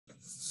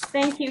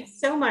Thank you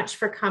so much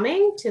for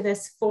coming to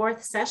this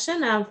fourth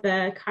session of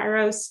the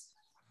KAIROS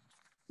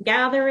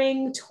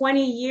Gathering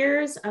 20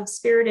 Years of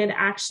Spirited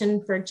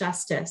Action for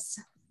Justice.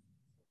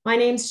 My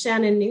name's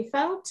Shannon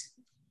Neufeld.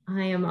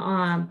 I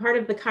am part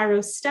of the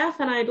KAIROS staff,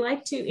 and I'd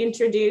like to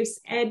introduce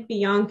Ed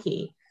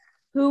Bianchi,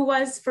 who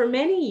was for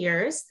many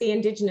years the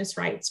Indigenous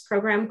Rights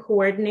Program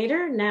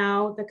Coordinator,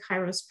 now the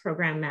KAIROS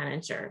Program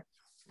Manager.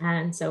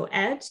 And so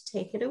Ed,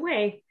 take it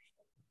away.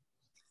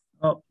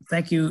 Well,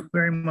 thank you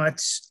very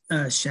much,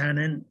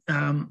 Shannon.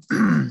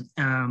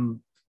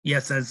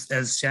 Yes,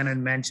 as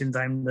Shannon mentioned,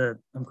 I'm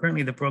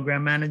currently the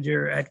program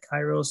manager at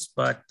KAIROS,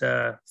 but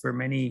for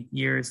many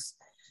years,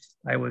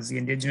 I was the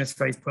Indigenous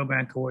Rights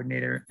Program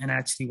Coordinator, and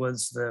actually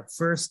was the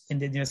first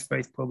Indigenous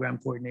Rights Program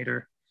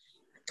Coordinator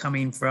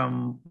coming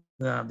from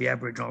the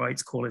Aboriginal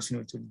Rights Coalition,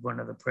 which was one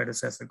of the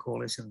predecessor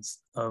coalitions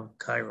of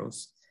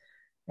KAIROS.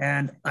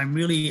 And I'm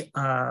really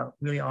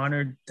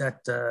honored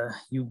that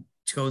you've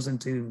chosen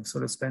to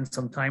sort of spend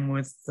some time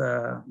with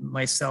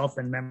myself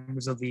and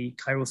members of the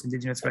KAIROS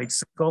Indigenous Rights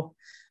Circle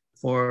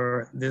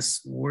for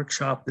this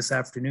workshop this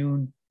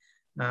afternoon.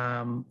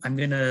 I'm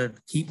going to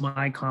keep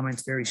my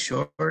comments very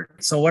short.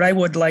 So what I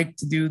would like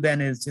to do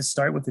then is just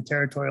start with the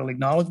territorial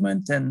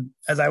acknowledgement. And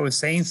as I was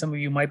saying, some of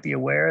you might be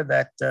aware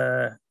that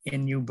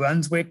in New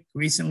Brunswick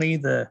recently,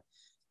 the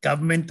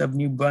government of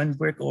New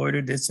Brunswick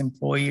ordered its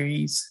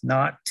employees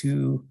not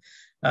to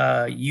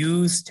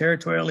use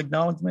territorial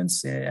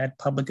acknowledgements at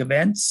public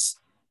events,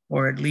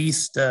 or at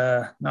least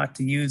not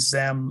to use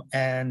them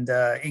and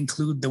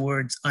include the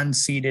words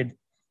unceded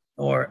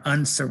or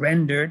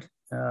unsurrendered,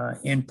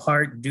 in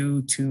part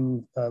due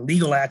to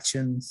legal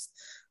actions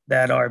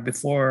that are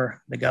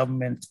before the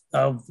government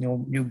of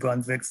New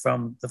Brunswick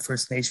from the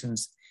First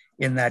Nations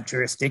in that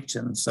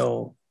jurisdiction.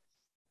 So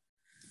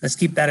let's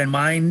keep that in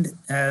mind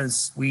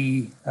as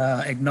we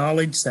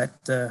acknowledge that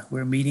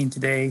we're meeting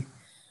today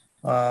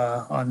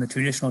on the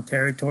traditional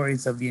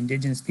territories of the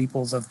Indigenous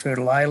peoples of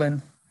Turtle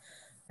Island,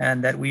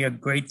 and that we are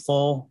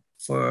grateful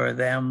for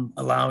them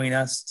allowing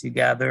us to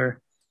gather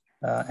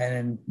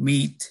and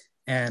meet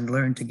and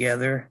learn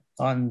together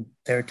on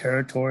their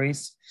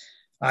territories.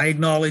 I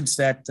acknowledge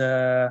that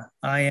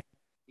I am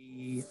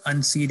the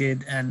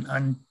unceded and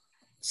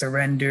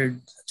unsurrendered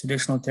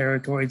traditional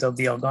territories of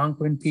the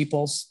Algonquin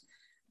peoples,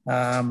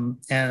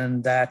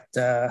 and that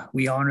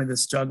we honor the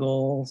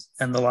struggles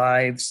and the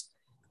lives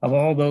of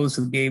all those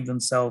who gave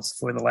themselves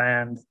for the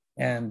land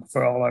and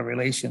for all our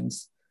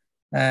relations.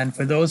 And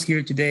for those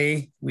here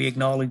today, we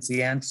acknowledge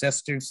the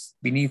ancestors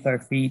beneath our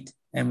feet,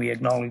 and we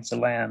acknowledge the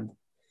land.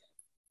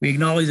 We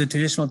acknowledge the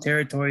traditional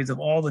territories of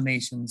all the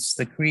nations,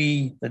 the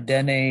Cree, the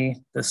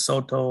Dene, the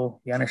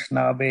Saulteaux, the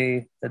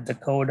Anishinaabe, the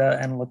Dakota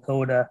and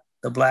Lakota,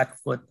 the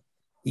Blackfoot,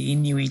 the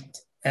Inuit,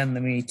 and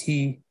the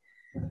Métis,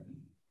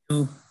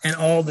 and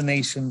all the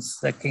nations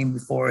that came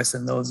before us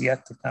and those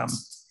yet to come.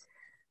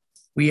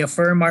 We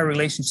affirm our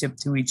relationship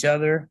to each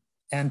other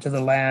and to the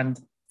land,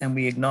 and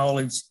we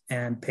acknowledge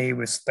and pay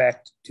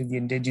respect to the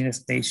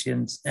Indigenous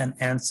nations and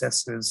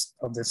ancestors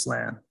of this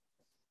land.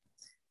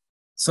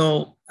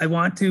 So I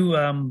want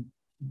to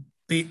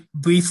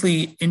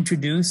briefly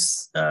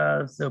introduce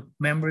the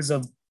members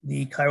of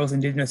the KAIROS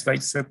Indigenous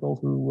Rights Circle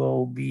who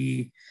will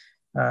be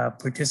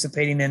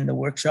participating in the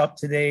workshop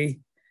today,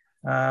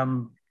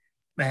 and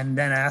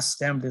then ask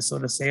them to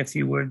sort of say a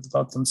few words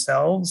about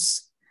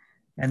themselves,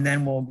 and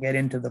then we'll get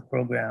into the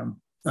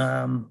program.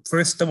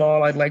 First of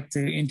all, I'd like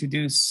to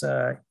introduce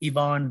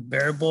Yvonne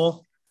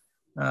Barable.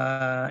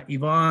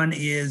 Yvonne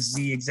is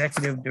the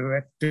executive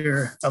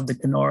director of the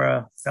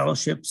Kenora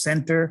Fellowship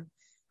Center.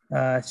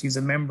 She's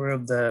a member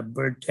of the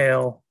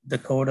Birdtail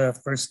Dakota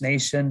First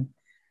Nation,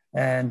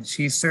 and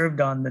she served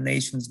on the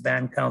nation's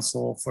band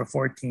council for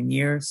 14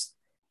 years.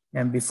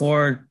 And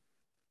before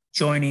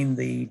joining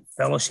the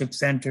Fellowship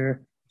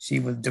Center, she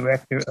was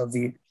director of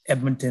the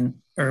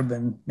Edmonton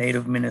Urban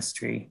Native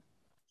Ministry.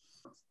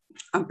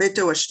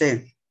 Ampeto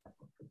washte.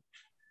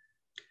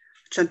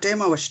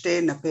 Chantema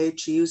washte na pe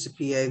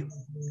chiusipie.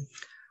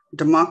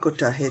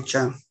 Damakota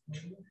hecha.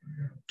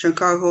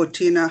 Chankago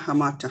tina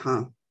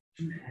hamataha.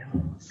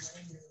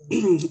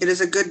 It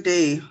is a good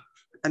day,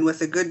 and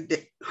with a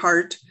good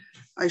heart,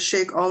 I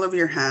shake all of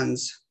your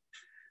hands.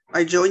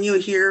 I join you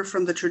here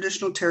from the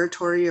traditional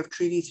territory of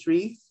Treaty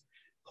 3,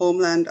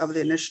 homeland of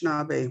the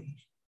Anishinaabe.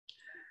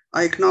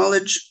 I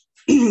acknowledge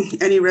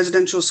any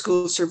residential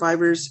school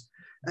survivors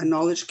and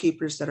knowledge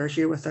keepers that are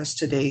here with us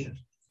today.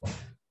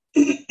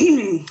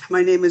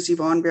 My name is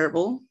Yvonne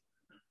Barable.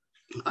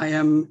 I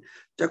am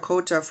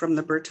Dakota from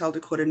the Birdtail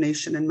Dakota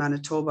Nation in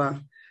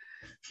Manitoba.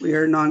 We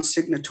are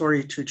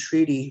non-signatory to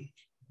treaty.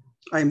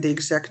 I am the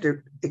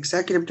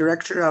executive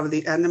director of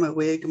the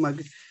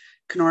Anamaweg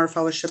Kenora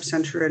Fellowship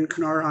Center in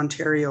Kenora,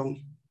 Ontario.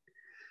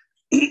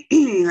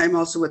 I'm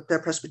also with the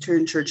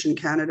Presbyterian Church in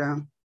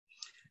Canada,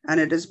 and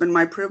it has been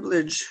my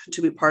privilege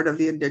to be part of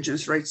the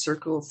Indigenous Rights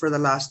Circle for the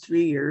last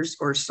 3 years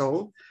or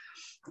so,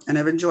 and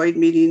I've enjoyed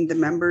meeting the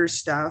members,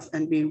 staff,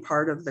 and being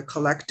part of the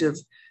collective,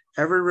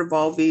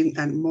 ever-revolving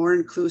and more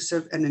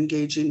inclusive and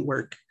engaging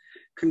work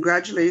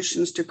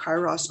Congratulations to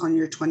KAIROS on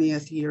your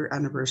 20th year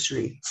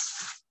anniversary.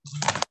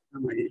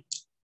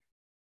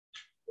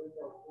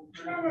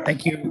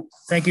 Thank you.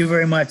 Thank you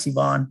very much,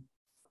 Yvonne.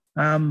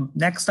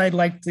 Next, I'd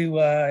like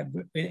to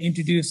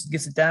introduce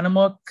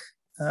Gisitanemuk.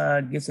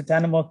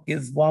 Gisitanemuk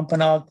is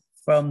Wampanoag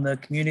from the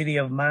community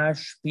of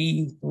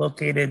Mashpee,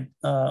 located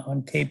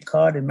on Cape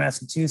Cod in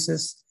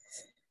Massachusetts.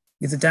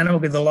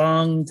 Gisitanemuk is a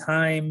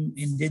long-time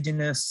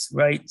Indigenous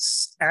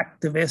rights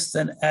activist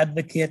and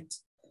advocate,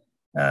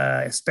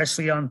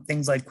 especially on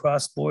things like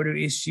cross-border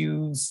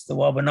issues, the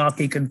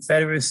Wabanaki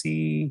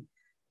Confederacy,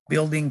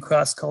 building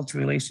cross-cultural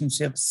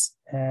relationships,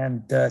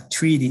 and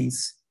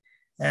treaties.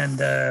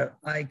 And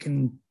I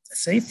can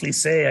safely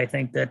say, I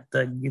think that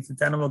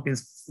Gisitanemuk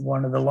is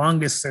one of the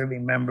longest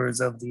serving members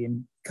of the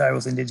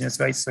KAIROS Indigenous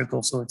Rights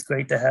Circle. So it's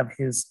great to have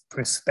his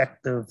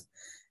perspective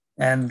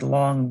and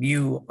long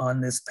view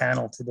on this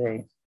panel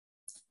today.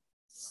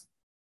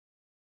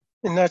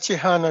 Inachi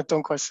hana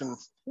tong question.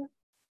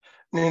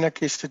 Nina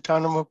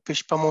Gisitanemuk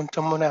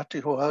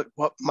pishpamontamonati ho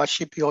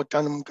mashipi o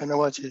tanum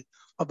kanawaji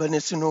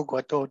abanisinu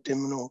guato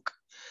timnuk.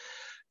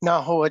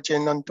 Na ho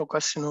ajenan to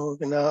kasino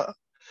na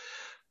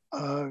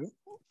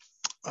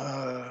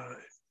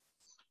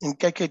in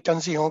keke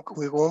tansi hong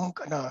kuigum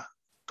kana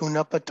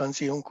tunapa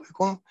tansi hong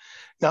kuigum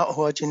na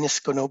ho ajenis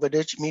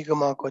konobadech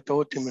migama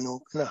guato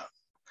timnuk na.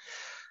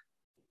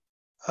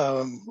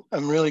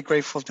 I'm really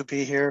grateful to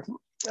be here.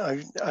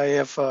 I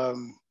have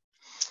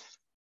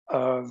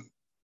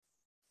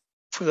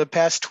for the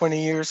past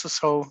 20 years or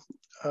so,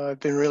 I've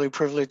been really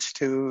privileged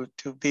to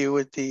be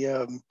with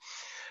the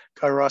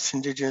KAIROS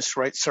Indigenous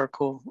Rights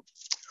Circle.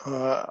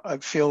 I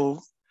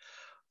feel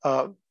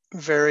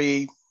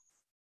very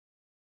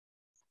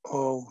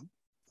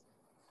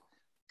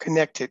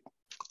connected,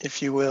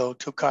 if you will,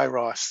 to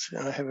KAIROS.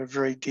 And I have a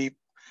very deep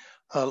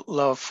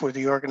love for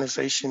the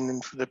organization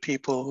and for the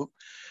people,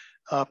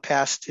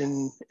 past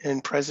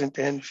and present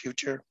and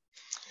future.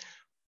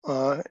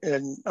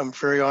 And I'm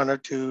very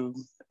honored to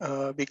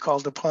be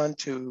called upon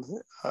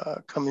to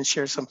come and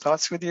share some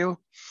thoughts with you.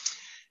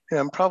 And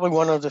I'm probably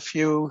one of the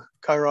few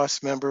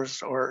KAIROS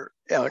members or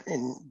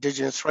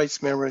Indigenous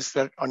rights members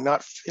that are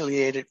not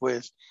affiliated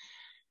with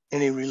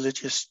any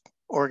religious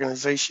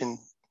organization.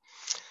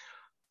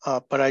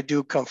 But I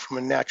do come from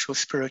a natural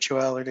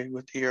spirituality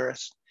with the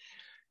earth,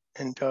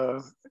 and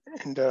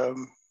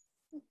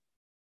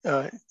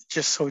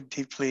just so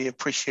deeply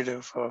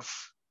appreciative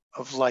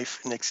of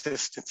life and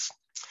existence.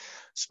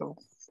 So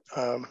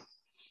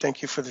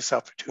thank you for this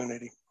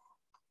opportunity.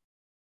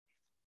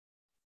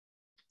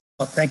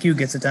 Well, thank you,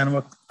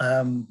 Gisitanemuk.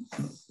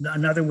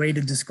 Another way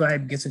to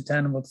describe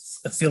Gisitanemuk's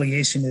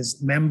affiliation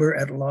is member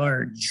at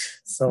large.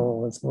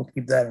 So we'll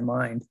keep that in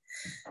mind.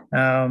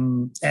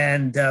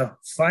 And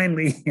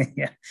finally,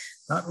 yeah,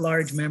 not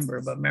large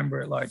member, but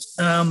member at large.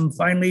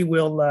 Finally,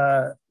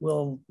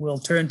 we'll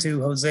turn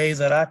to Jose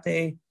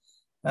Zarate,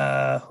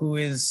 who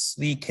is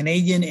the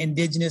Canadian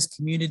Indigenous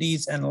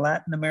Communities and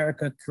Latin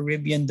America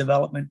Caribbean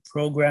Development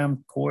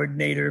Program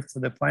Coordinator for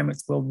the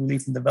Primates World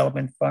Relief and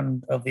Development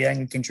Fund of the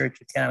Anglican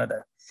Church of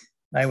Canada.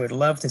 I would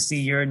love to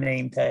see your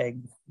name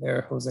tag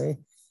there, Jose.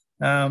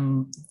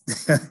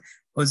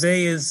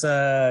 Jose is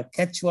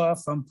Quechua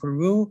from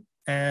Peru,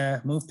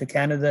 moved to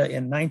Canada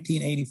in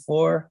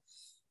 1984,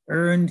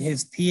 earned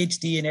his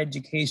PhD in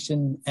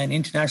Education and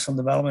International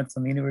Development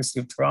from the University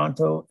of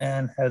Toronto,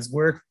 and has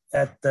worked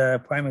at the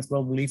Primates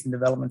World Relief and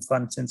Development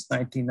Fund since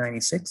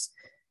 1996,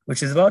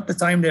 which is about the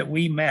time that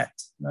we met,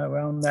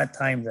 around that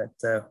time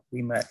that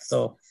we met.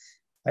 So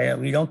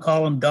we don't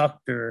call him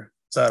Dr.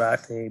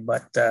 Zarate,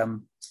 but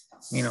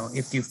you know,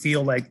 if you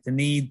feel like the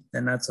need,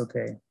 then that's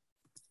okay.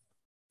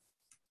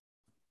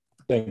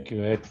 Thank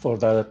you, Ed, for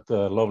that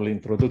lovely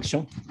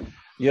introduction.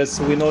 Yes,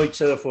 we know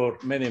each other for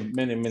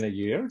many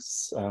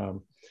years,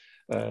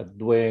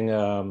 doing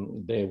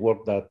the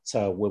work that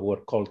we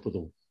were called to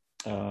do.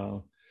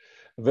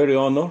 Very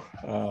honored,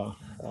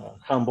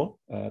 humble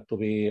to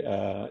be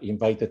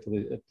invited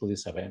to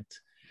this event.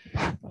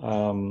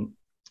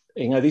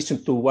 In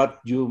addition to what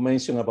you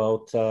mentioned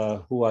about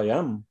who I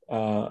am,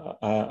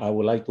 I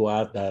would like to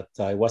add that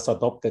I was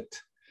adopted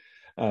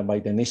by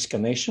the Nisga'a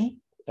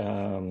Nation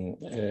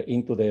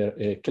into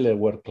the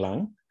Killerware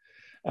clan.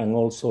 And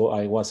also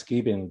I was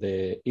given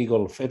the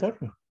Eagle Feather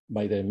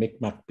by the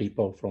Mi'kmaq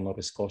people from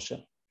Nova Scotia.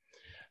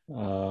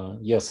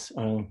 Yes,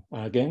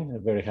 again,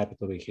 very happy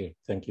to be here.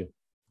 Thank you.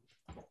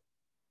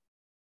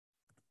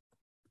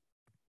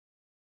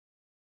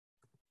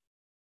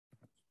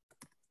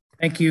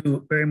 Thank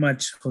you very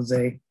much,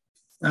 Jose.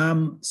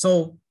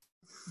 So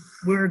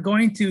we're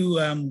going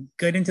to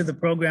get into the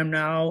program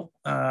now.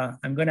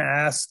 I'm going to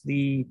ask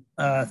the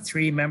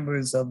three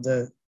members of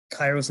the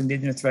KAIROS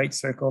Indigenous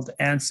Rights Circle to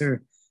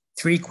answer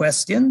 3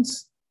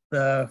 questions.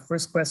 The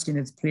first question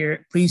is,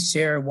 please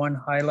share one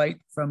highlight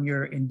from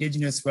your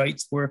Indigenous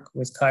rights work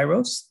with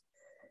KAIROS.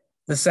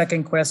 The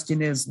second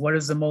question is, what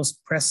is the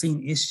most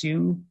pressing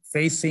issue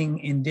facing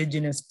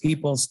Indigenous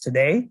peoples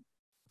today?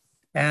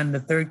 And the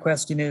third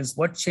question is,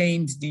 what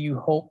change do you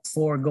hope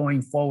for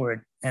going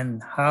forward?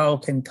 And how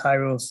can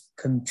Kairos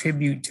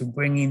contribute to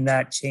bringing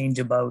that change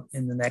about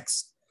in the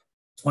next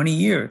 20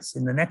 years,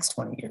 And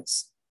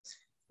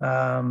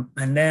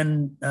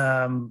then,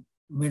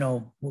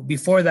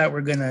 before that,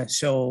 we're gonna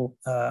show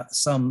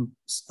some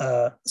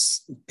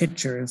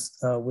pictures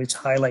which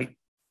highlight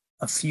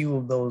a few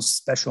of those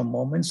special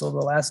moments over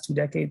the last 2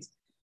 decades.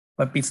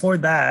 But before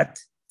that,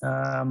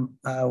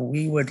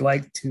 we would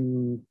like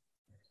to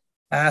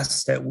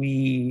ask that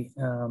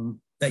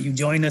that you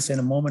join us in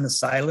a moment of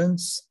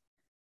silence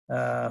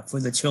for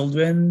the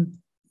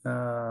children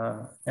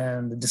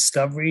and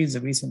the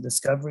recent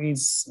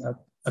discoveries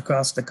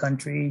across the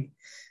country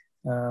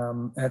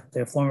at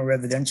their former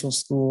residential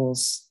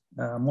schools.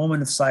 A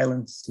moment of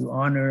silence to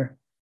honor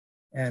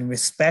and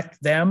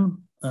respect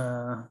them,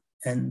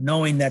 and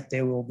knowing that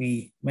there will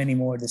be many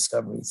more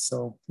discoveries.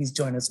 So please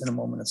join us in a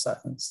moment of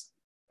silence.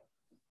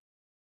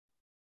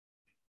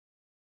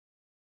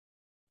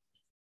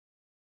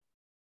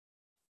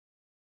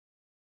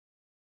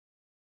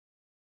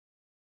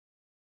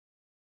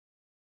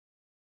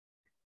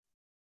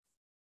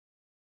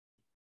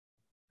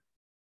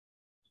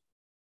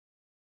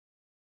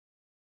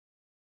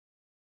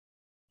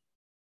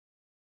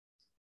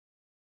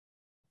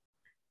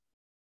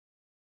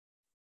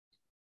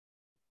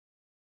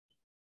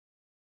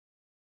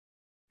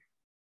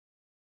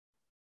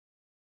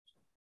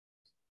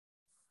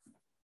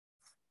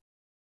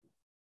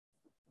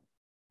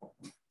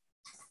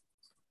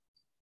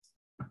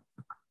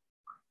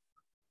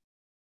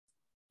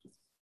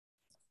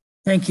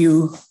 Thank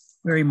you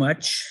very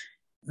much.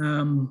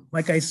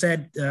 Like I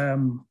said,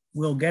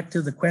 we'll get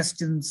to the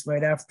questions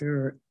right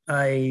after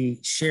I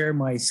share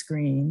my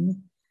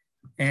screen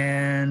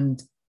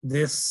and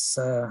this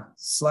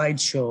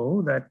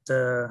slideshow that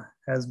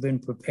has been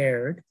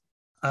prepared.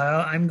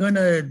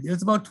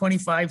 There's about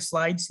 25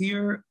 slides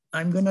here.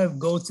 I'm gonna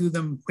go through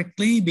them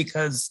quickly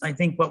because I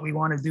think what we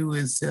wanna do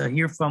is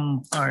hear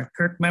from our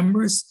Kirk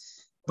members,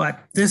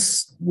 but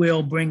this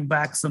will bring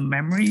back some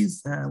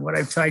memories. What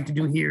I've tried to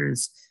do here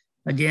is,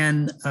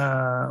 again,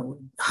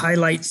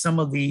 highlight some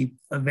of the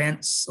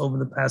events over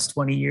the past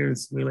 20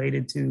 years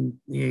related to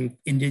the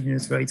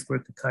Indigenous rights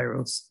work at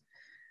KAIROS.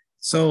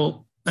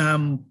 So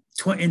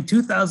in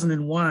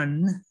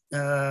 2001,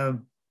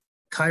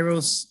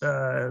 KAIROS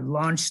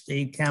launched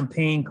a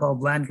campaign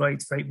called Land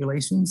Rights, Right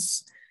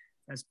Relations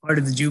as part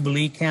of the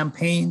Jubilee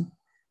campaign.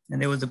 And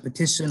there was a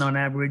petition on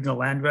Aboriginal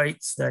land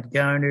rights that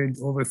garnered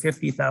over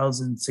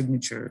 50,000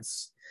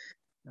 signatures.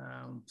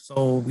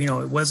 So,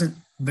 it wasn't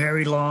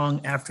very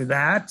long after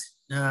that,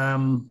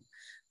 over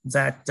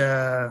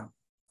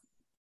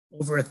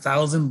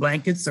 1,000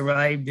 blankets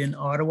arrived in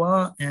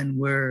Ottawa and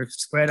were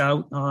spread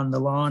out on the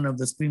lawn of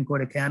the Supreme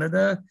Court of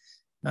Canada.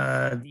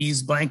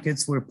 These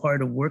blankets were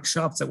part of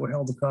workshops that were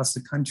held across the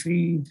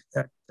country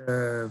that,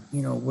 were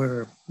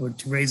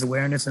to raise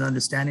awareness and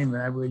understanding of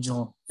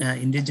Aboriginal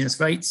Indigenous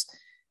rights,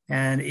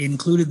 and it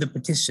included the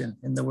petition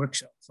in the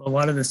workshop. So a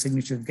lot of the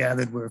signatures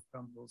gathered were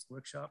from those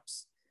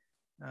workshops.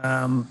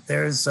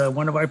 There's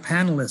one of our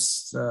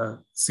panelists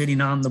sitting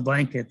on the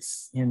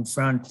blankets in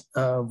front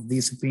of the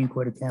Supreme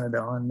Court of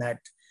Canada on that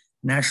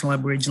National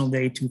Aboriginal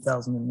Day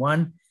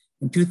 2001.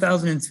 In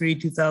 2003,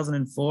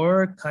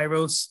 2004,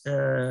 KAIROS,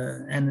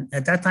 and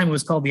at that time it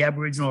was called the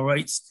Aboriginal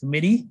Rights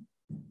Committee,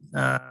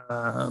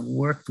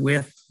 worked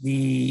with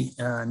the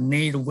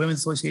Native Women's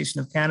Association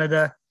of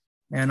Canada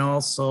and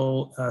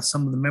also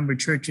some of the member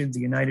churches, the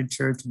United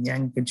Church and the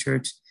Anglican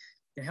Church,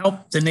 to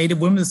help the Native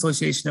Women's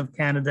Association of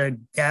Canada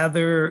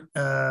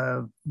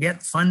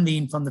get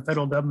funding from the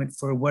federal government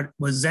for what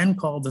was then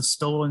called the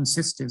Stolen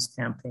Sisters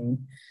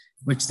campaign,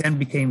 which then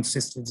became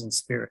Sisters in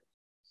Spirit.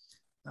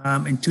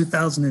 In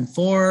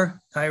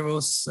 2004,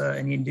 KAIROS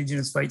and the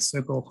Indigenous Rights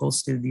Circle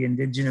hosted the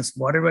Indigenous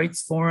Water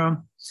Rights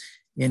Forum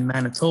in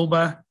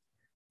Manitoba.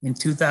 In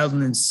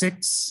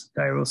 2006,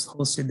 KAIROS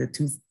hosted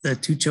the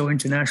Tucho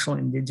International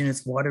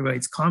Indigenous Water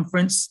Rights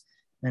Conference.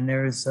 And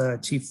there's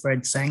Chief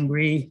Fred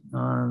Sangre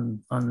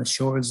on the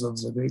shores of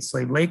the Great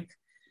Slave Lake.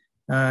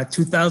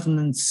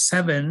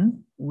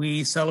 2007,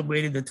 we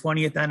celebrated the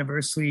 20th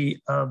anniversary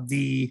of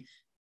the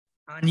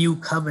ANU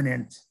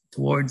Covenant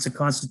towards the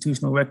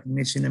constitutional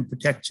recognition and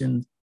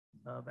protection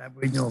of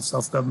Aboriginal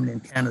self-government in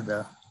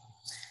Canada.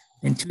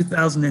 In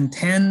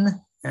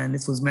 2010, and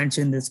this was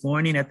mentioned this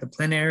morning at the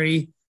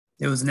plenary,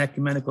 there was an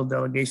ecumenical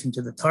delegation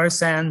to the tar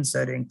sands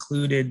that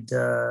included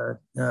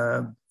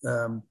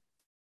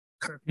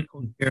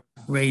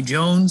Ray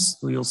Jones,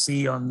 who you'll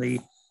see on the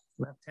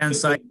left-hand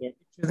side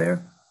picture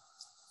there.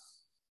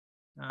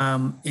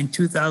 In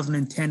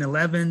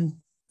 2010-11,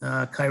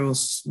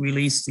 KAIROS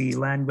released the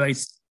Land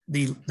Rights,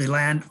 the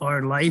Land,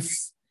 Our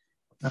Life,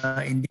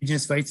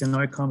 Indigenous Rights and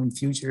Our Common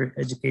Future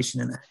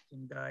Education and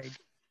Action Guide.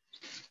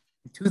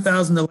 In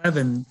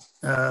 2011,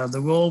 the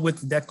Roll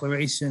with the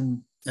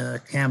Declaration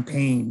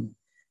campaign,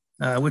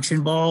 which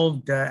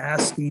involved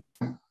asking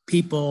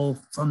people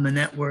from the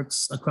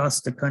networks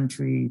across the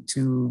country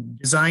to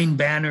design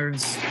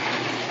banners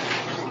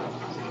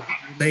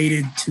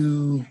related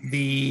to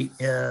the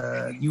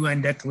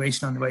UN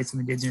Declaration on the Rights of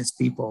Indigenous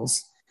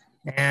Peoples.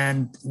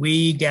 And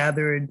we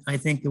gathered, I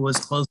think it was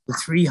close to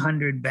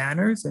 300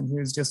 banners, and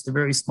here's just a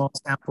very small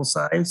sample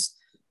size.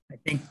 I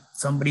think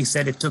somebody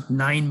said it took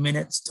 9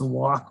 minutes to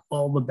walk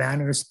all the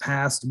banners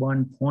past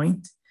one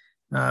point.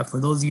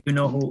 For those of you who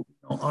know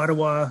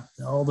Ottawa,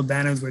 all the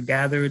banners were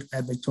gathered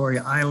at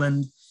Victoria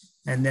Island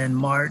and then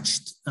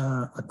marched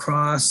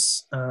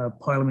across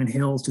Parliament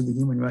Hill to the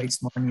Human Rights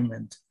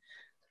Monument.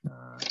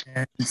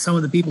 And some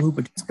of the people who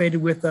participated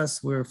with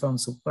us were from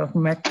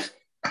Supakmek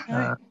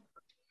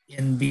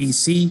in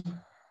BC,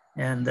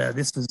 and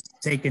this was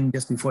taken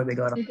just before they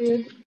got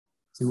to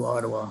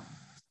Ottawa.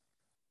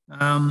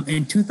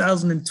 In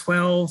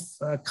 2012,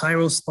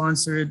 KAIROS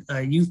sponsored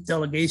a youth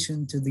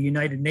delegation to the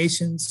United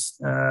Nations.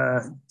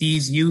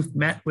 These youth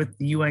met with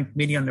the UN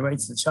Committee on the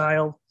Rights of the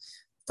Child,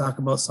 talk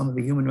about some of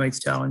the human rights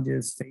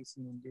challenges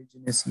facing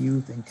Indigenous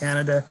youth in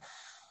Canada.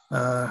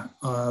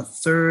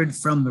 Third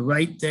from the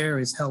right there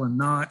is Helen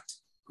Knott,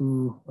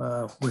 who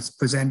was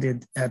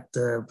presented at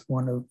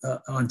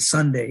on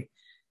Sunday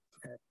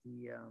at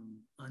the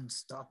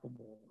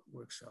Unstoppable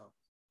workshop.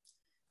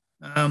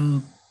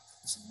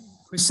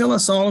 Priscilla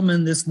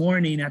Solomon this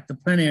morning at the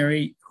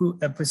plenary,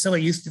 Priscilla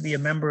used to be a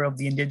member of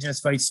the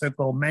Indigenous Rights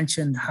Circle,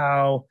 mentioned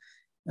how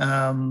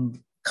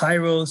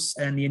KAIROS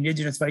and the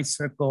Indigenous Rights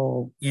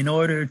Circle, in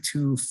order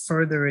to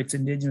further its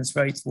Indigenous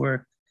rights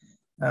work,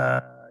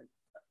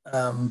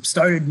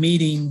 started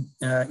meeting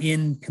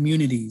in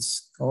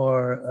communities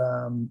or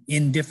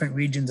in different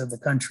regions of the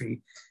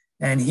country.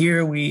 And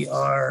here we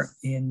are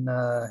in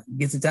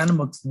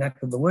Gitzitanamuk's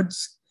neck of the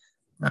woods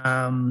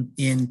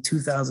in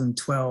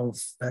 2012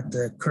 at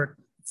the Kirk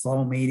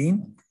Fall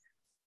meeting.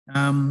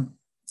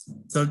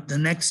 So the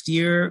next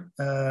year,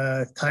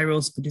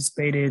 KAIROS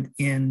participated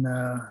in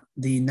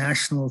the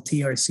National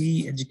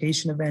TRC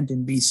education event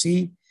in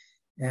BC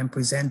and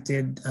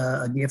presented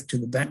a gift to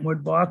the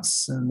Bentwood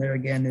box. And there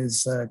again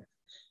is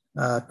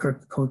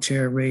Kirk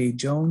co-chair Ray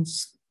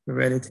Jones,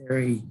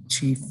 hereditary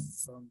chief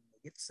from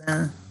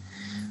Gitsan.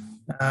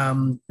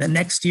 The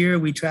next year,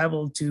 we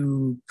traveled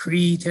to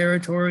Cree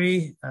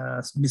territory,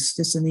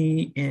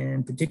 Mistissini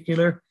in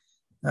particular,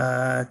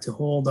 to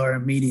hold our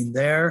meeting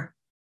there,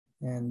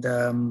 and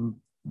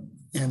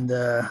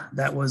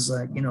that was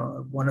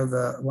one of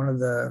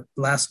the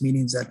last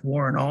meetings that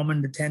Warren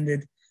Almond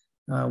attended.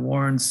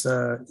 Warren's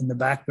in the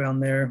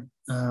background there.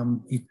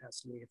 He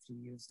passed away a few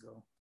years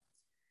ago.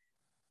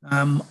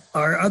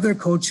 Our other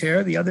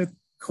co-chair, the other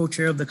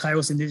co-chair of the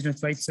KAIROS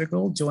Indigenous Rights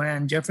Circle,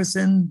 Joanne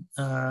Jefferson,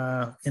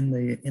 in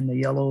the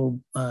yellow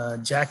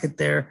jacket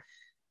there,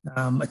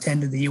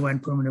 attended the UN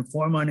Permanent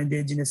Forum on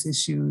Indigenous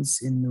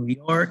Issues in New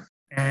York.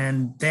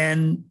 And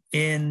then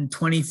in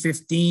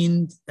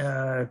 2015,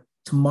 to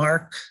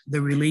mark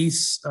the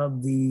release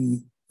of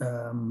the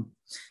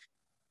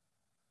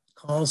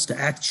calls to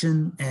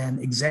action and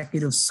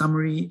executive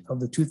summary of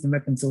the Truth and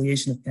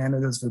Reconciliation of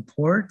Canada's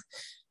report,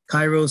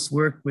 KAIROS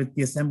worked with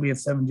the Assembly of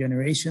Seven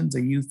Generations,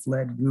 a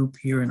youth-led group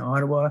here in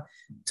Ottawa,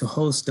 to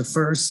host the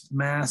first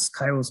mass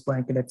KAIROS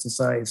blanket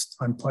exercise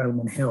on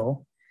Parliament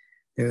Hill.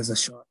 There's a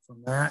shot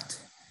from that.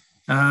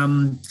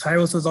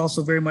 KAIROS was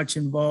also very much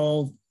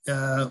involved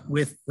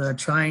with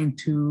trying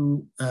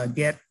to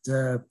get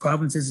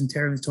provinces and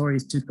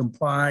territories to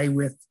comply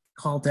with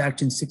Call to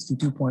Action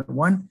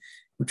 62.1,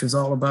 which was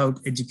all about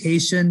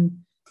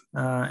education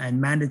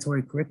and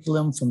mandatory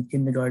curriculum from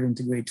kindergarten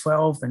to grade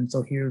 12. And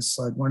so here's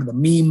one of the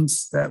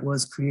memes that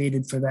was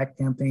created for that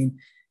campaign.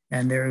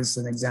 And there's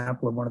an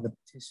example of one of the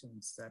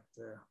petitions that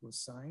was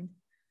signed.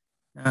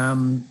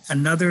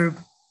 Another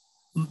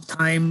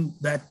time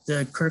that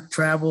Kirk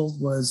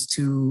traveled was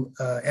to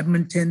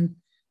Edmonton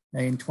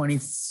in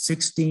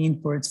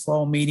 2016 for its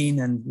fall meeting.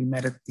 And we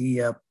met at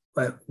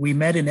we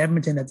met in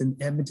Edmonton at the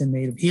Edmonton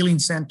Native Healing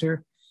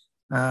Center.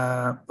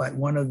 But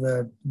one of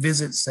the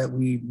visits that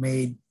we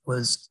made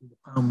was to the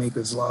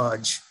Poundmakers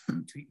Lodge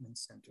Treatment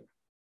Center.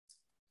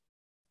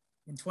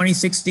 In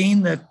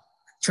 2016, the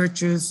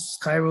churches,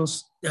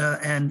 KAIROS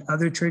and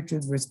other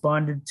churches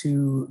responded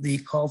to the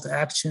call to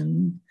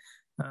action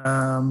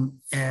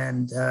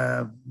and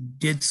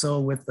did so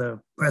with a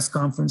press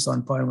conference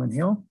on Parliament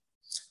Hill.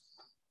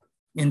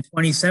 In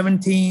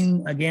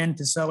 2017, again,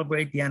 to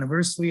celebrate the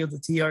anniversary of the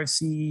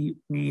TRC,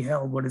 we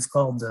held what is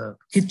called the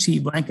Kitchi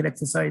blanket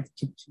exercise.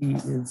 Kitchi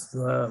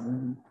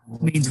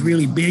means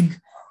really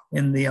big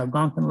in the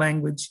Algonquin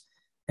language.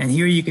 And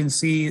here you can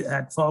see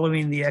that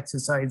following the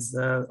exercise,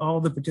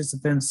 all the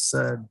participants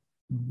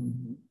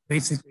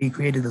basically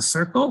created a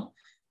circle,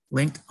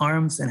 linked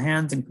arms and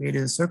hands and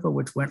created a circle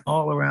which went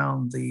all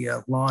around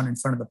the lawn in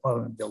front of the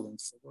Parliament building.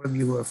 So those of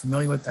you who are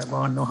familiar with that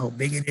lawn know how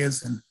big it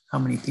is and how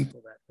many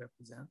people that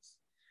represents.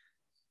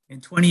 In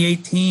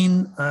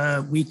 2018,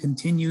 we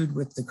continued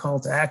with the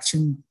call to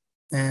action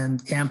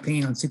and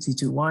campaign on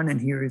 62.1, and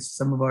here is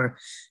some of our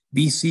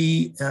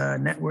BC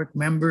network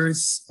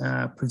members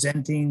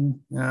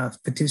presenting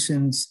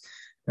petitions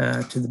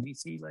to the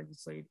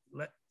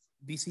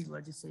BC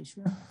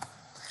legislature.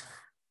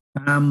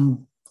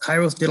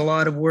 KAIROS did a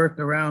lot of work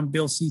around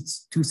Bill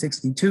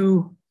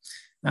C-262.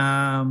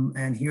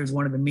 And here's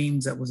one of the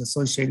memes that was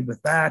associated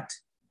with that.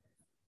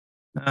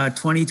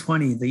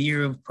 2020, the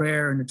year of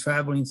prayer and the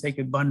traveling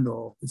sacred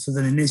bundle. This was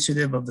an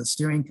initiative of the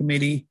steering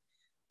committee,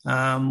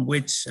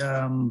 which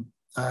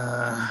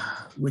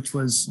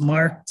was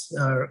marked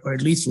or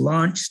at least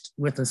launched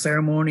with a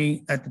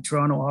ceremony at the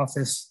Toronto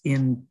office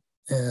at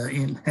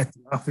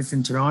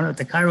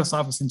the KAIROS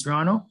office in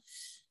Toronto.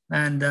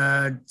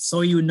 And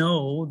so you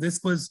know, this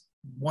was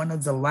one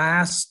of the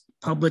last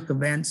public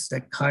events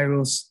that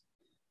KAIROS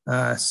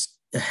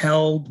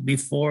held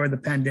before the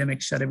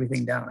pandemic shut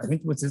everything down. I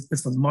think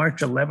this was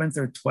March 11th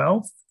or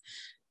 12th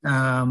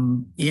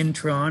in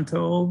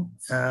Toronto,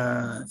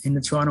 in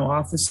the Toronto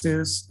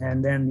offices.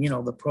 And then, you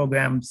know, the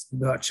programs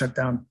got shut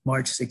down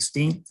March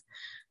 16th.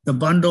 The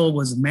bundle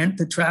was meant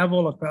to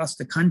travel across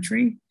the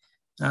country,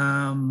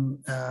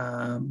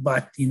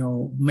 but, you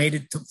know, made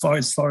it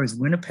as far as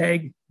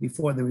Winnipeg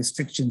before the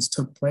restrictions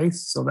took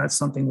place. So that's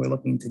something we're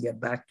looking to get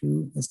back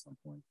to at some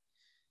point.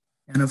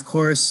 And of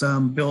course,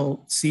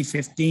 Bill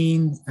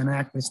C-15, an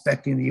act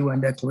respecting the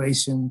UN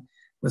Declaration,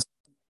 was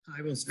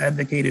KAIROS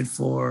advocated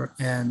for,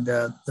 and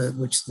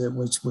which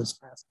was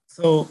passed.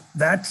 So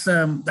that's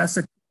a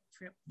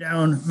trip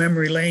down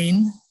memory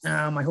lane.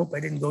 I hope I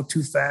didn't go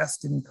too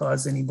fast, didn't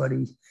cause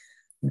anybody,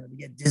 you know, to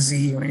get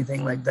dizzy or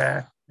anything like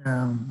that.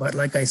 But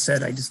like I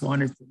said, I just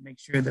wanted to make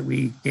sure that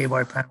we gave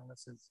our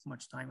panelists as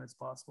much time as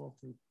possible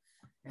to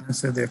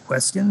answer their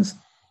questions.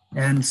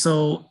 And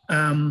so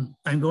I'm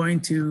going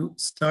to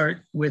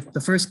start with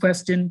the first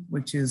question,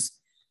 which is,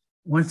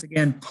 once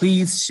again,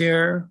 please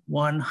share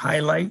one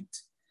highlight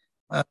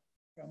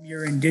from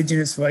your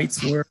Indigenous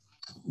rights work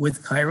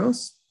with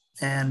KAIROS.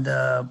 And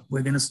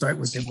we're going to start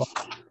with Yvonne.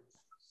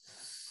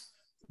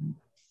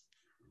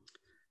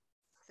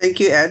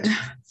 Thank you, Ed.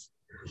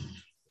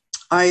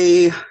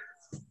 I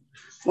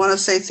want to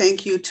say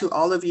thank you to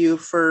all of you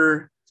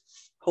for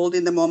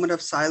holding the moment of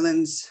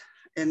silence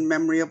in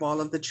memory of all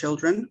of the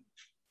children.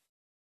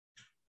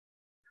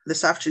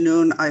 This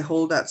afternoon, I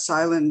hold that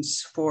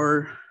silence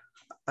for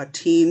a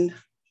teen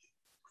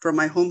from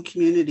my home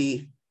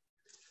community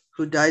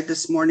who died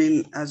this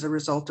morning as a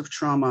result of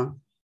trauma.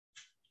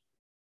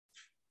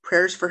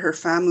 Prayers for her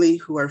family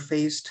who are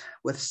faced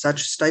with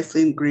such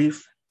stifling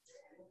grief,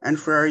 and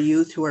for our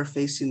youth who are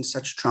facing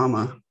such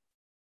trauma.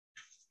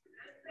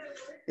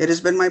 It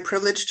has been my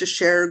privilege to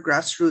share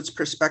grassroots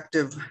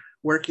perspective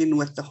working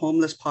with the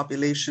homeless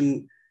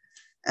population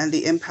and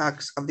the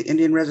impacts of the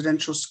Indian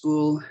residential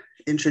school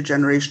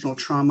intergenerational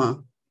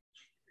trauma.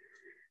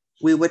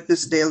 We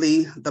witness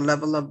daily the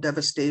level of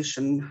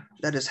devastation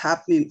that is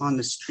happening on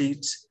the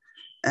streets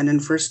and in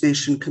First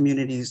Nation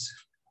communities.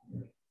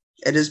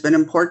 It has been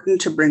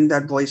important to bring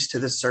that voice to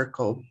the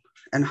circle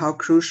and how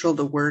crucial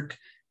the work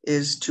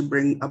is to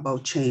bring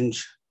about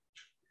change.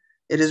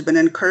 It has been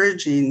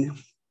encouraging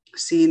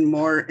seeing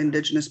more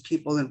Indigenous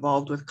people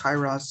involved with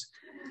KAIROS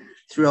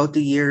throughout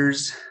the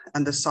years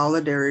and the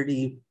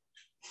solidarity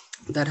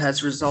that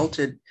has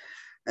resulted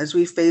as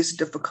we face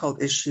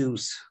difficult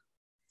issues.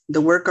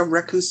 The work of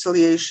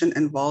reconciliation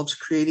involves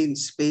creating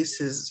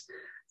spaces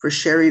for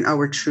sharing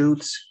our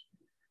truths,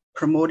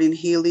 promoting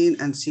healing,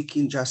 and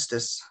seeking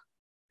justice.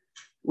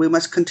 We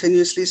must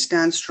continuously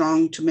stand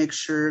strong to make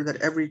sure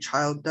that every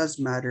child does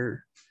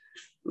matter.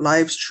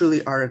 Lives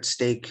truly are at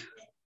stake.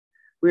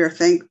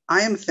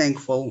 I am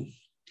thankful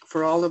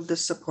for all of the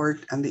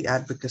support and the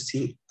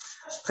advocacy.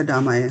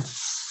 Kadamaya.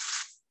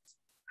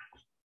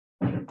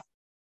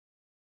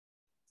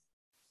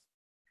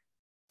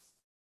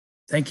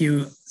 Thank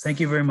you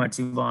very much,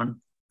 Yvonne.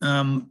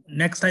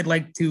 Next, I'd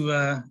like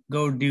to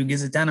go to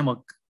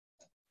Gizatanamuk.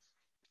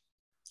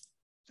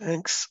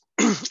 Thanks.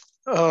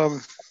 I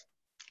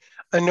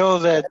know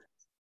that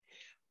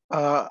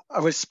I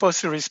was supposed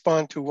to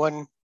respond to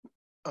one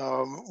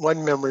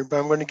memory, but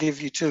I'm going to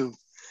give you two.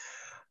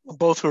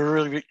 Both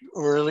were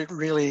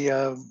really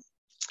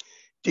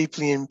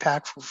deeply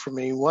impactful for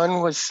me.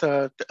 One was,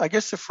 I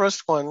guess the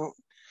first one,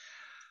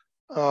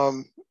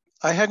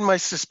 I had my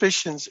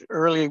suspicions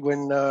early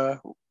when the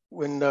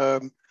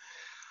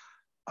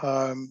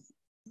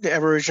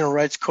Aboriginal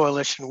Rights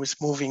Coalition was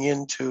moving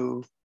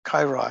into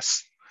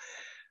KAIROS.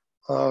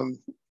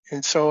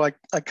 And so I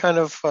kind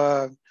of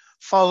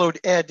followed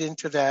Ed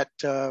into that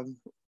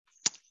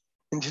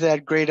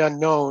great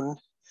unknown,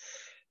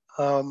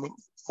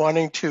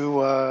 wanting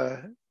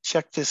to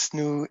check this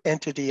new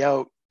entity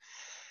out.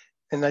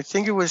 And I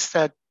think it was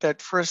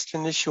that first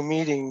initial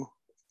meeting,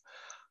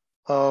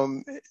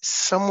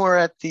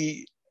 somewhere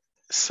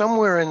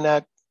in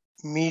that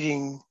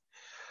meeting,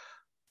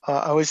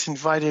 I was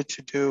invited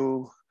to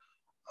do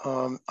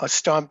a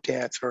stomp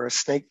dance or a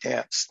snake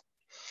dance.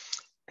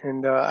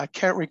 And I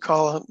can't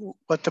recall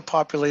what the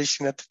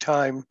population at the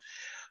time,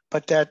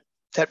 but that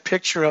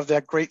picture of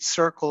that great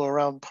circle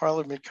around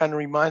Parliament kind of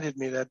reminded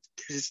me that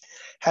there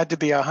had to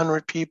be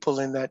 100 people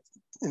in that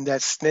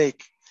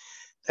snake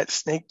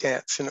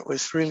dance, and it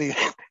was really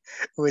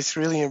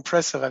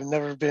impressive. I've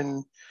never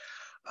been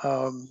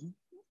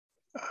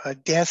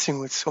dancing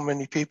with so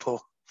many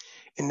people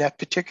in that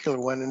particular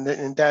one.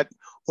 And that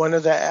one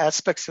of the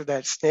aspects of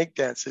that snake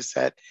dance is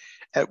that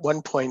at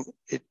one point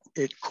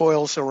it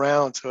coils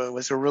around. So it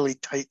was a really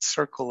tight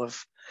circle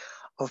of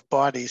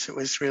bodies. It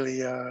was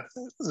really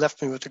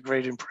left me with a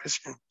great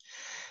impression.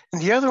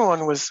 And the other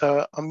one was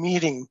a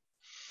meeting,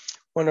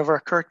 one of our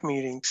Kirk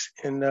meetings.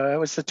 And it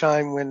was the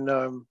time when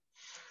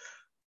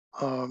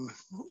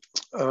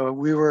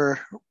we were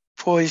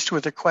poised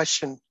with a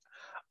question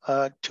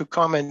to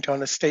comment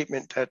on a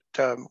statement that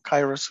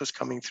KAIROS was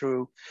coming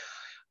through,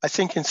 I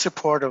think in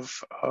support of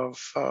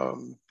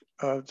the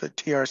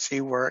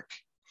TRC work.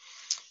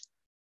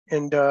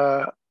 And,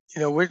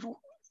 we're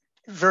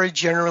very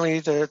generally,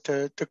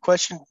 the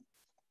question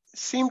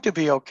seemed to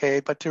be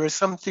okay, but there were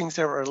some things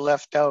that were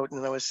left out,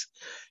 and I was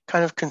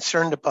kind of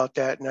concerned about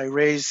that. And I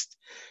raised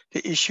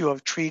the issue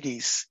of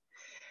treaties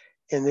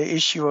and the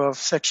issue of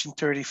Section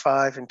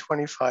 35 and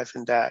 25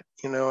 and that,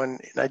 and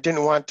I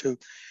didn't want to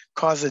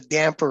cause a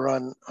damper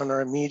on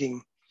our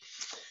meeting.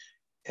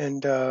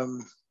 And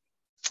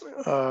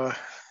I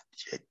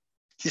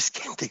just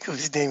can't think of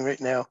his name right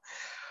now.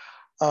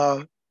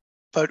 But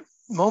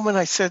the moment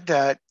I said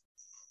that,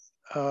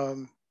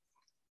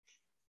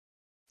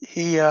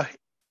 he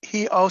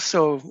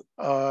also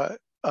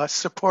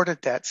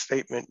supported that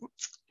statement.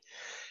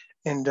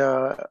 And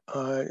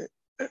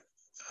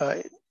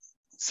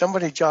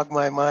somebody jogged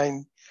my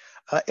mind.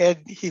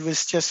 Ed, he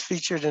was just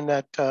featured in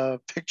that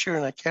picture,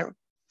 and I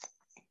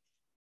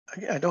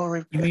don't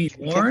remember. You mean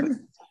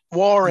Warren?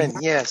 Warren,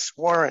 yes,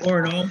 Warren.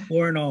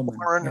 Warren Ullman.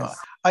 Warren, yes.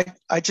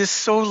 I just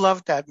so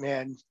loved that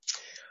man.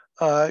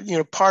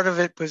 Part of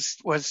it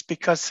was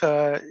because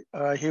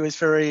he was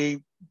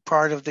very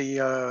part of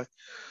the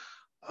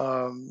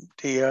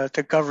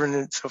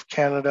governance of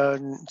Canada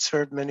and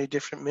served many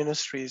different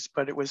ministries.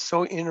 But it was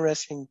so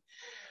interesting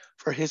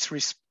for his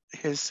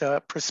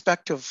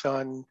perspectives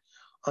on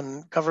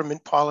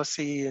government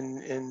policy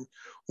and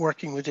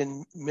working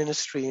within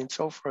ministry and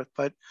so forth.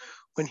 But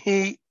when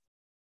he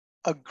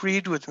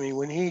agreed with me,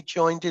 when he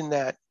joined in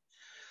that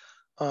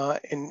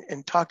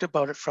and talked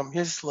about it from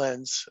his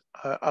lens,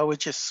 I was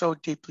just so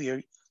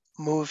deeply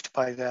moved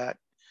by that.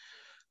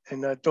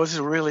 And those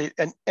are really,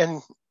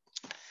 and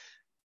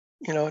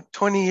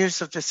 20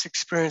 years of this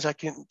experience, I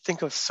can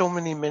think of so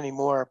many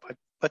more,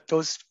 but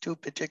those two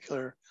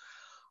particular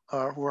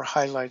were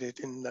highlighted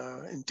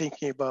in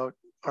thinking about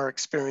our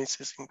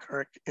experiences in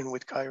Kirk and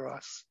with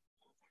KAIROS.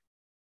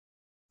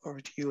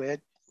 Over to you,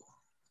 Ed.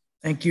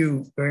 Thank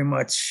you very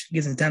much,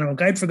 Gizatano.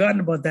 I'd forgotten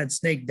about that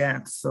snake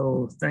dance,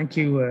 so thank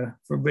you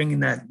for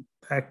bringing that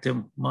back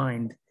to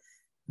mind.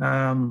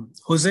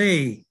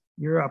 Jose,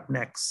 you're up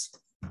next.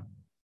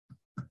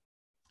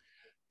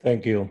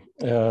 Thank you.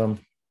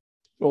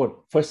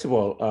 Well, first of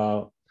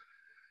all,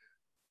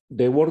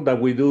 the work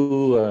that we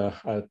do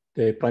at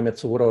the Climate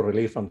Seguro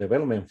Relief and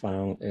Development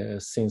Fund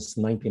since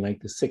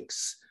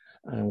 1996,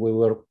 and we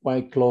were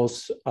quite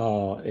close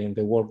in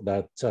the work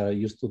that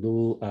used to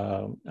do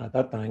at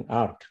that time,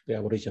 ARC, the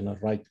Aboriginal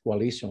Rights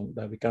Coalition,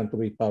 that became to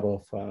be part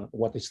of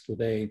what is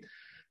today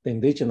the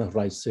Indigenous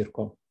Rights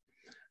Circle.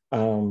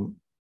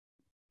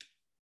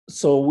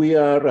 So we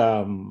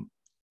are,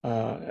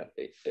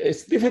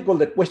 it's difficult,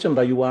 the question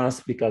that you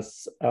ask,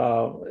 because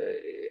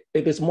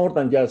it is more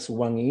than just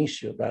one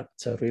issue that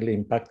really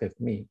impacted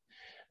me,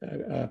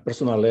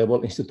 personal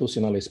level,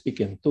 institutionally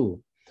speaking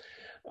too.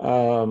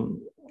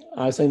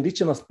 As an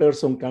indigenous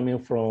person coming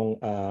from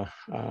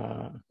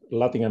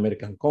Latin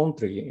American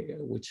country,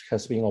 which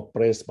has been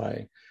oppressed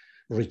by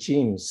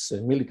regimes,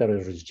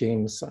 military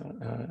regimes,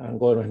 and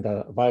going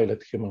to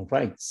violate human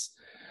rights,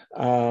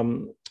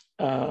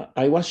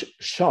 I was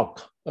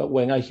shocked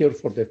when I heard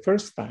for the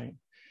first time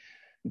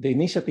the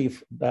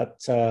initiative that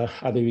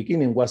at the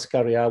beginning was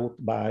carried out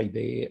by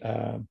the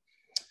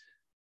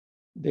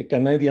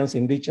Canadians,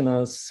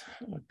 Indigenous,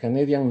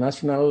 Canadian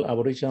National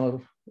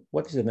Aboriginal,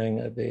 what is the name?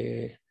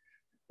 The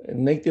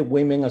Native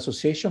Women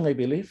Association, I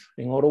believe,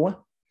 in Ottawa.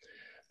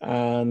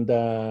 And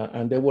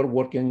they were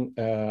working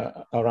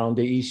around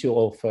the issue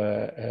of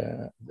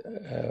the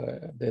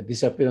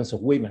disappearance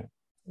of women,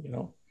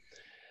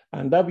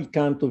 And that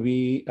began to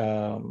be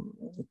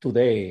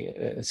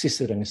today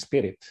sister and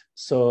spirit.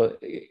 So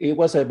it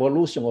was an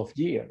evolution of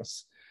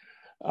years.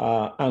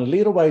 And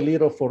little by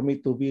little for me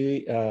to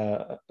be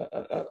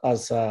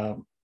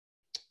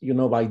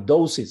by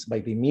doses, by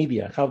the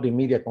media, how the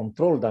media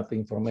control that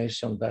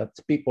information, that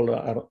people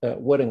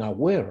weren't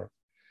aware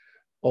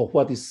of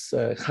what is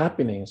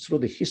happening through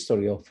the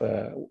history of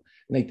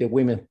Native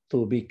women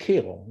to be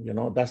killed.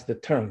 That's the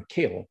term,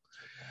 kill.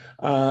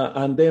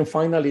 And then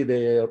finally,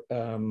 the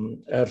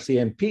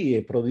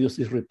RCMP produced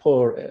this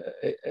report,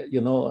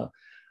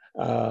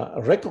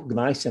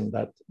 recognizing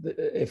that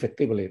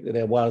effectively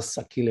there was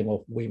a killing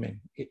of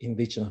women,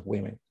 indigenous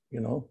women,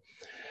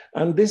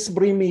 And this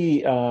brings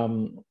me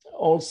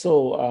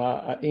also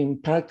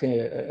impact,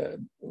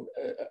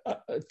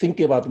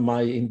 thinking about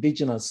my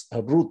indigenous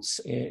roots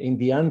in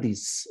the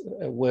Andes,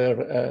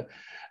 where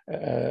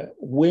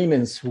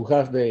women who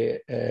have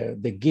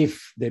the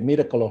gift, the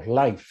miracle of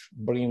life,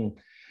 bring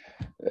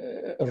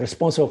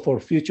responsible for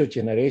future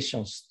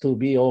generations to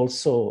be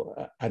also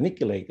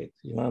annihilated.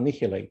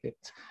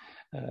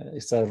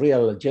 It's a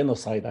real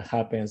genocide that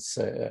happens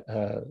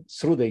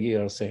through the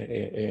years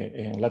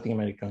in Latin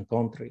American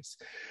countries.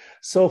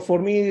 So for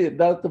me,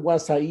 that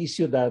was an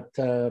issue that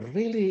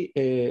really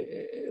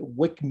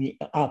woke me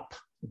up,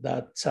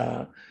 that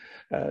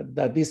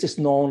this is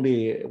not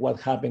only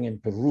what happened in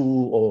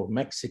Peru or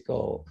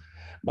Mexico,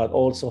 but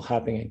also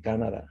happened in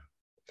Canada.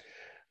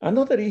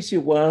 Another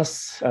issue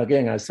was,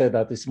 again, I said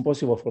that it's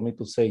impossible for me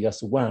to say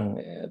just one.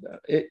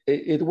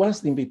 It was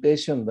the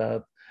invitation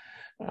that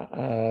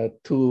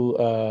with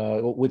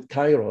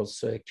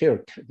KAIROS,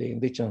 KIRK, the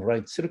Indigenous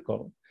Rights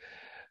Circle,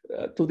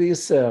 to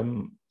this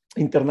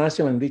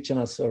International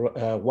Indigenous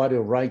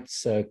Water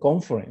Rights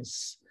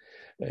Conference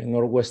in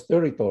Northwest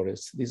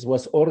Territories. This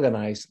was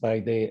organized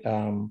by the,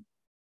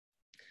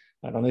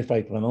 I don't know if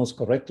I pronounce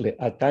correctly,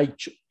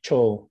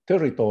 Akaicho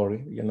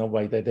territory,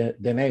 by the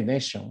Dene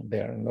Nation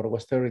there in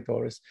Northwest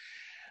Territories.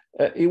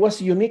 It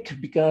was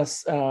unique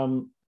because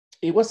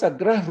it was a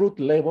grassroots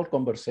level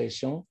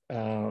conversation.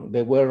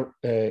 There were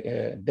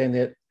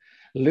Dene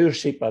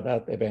leadership at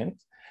that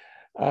event,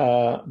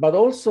 but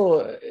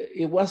also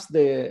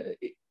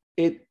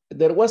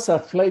there was a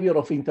flavor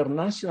of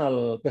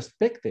international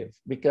perspective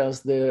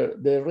because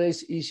they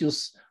raised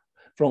issues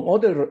from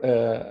other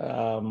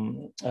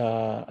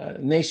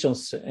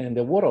nations in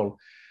the world.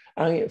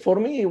 And for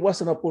me, it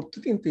was an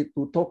opportunity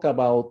to talk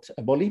about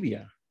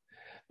Bolivia.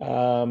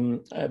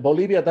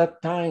 Bolivia at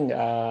that time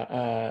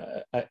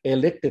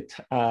elected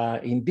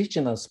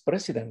indigenous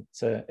president,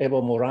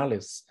 Evo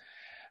Morales.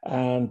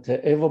 And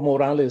Evo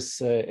Morales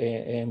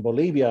in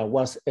Bolivia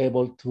was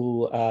able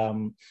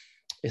to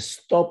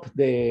stop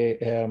the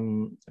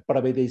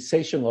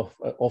privatization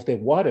of the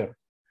water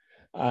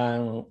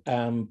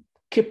and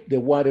keep the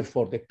water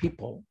for the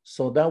people.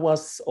 So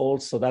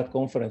that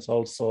conference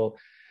also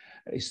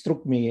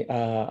struck me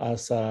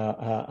as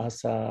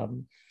a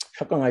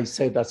how can I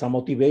say, that's a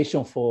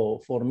motivation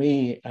for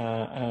me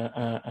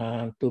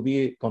to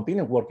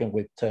continue working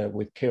with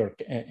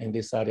KIRK in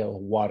this area of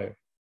water.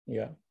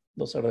 Yeah,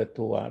 those are the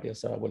two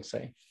areas I will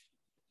say.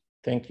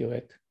 Thank you,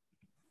 Ed.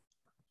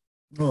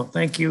 Well,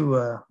 thank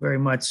you very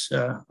much,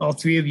 all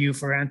three of you,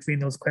 for answering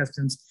those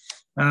questions.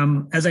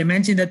 As I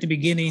mentioned at the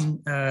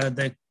beginning,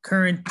 the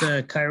current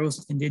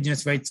KAIROS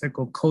Indigenous Rights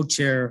Circle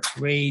co-chair,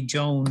 Ray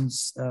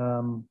Jones,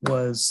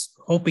 was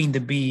hoping to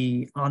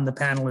be on the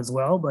panel as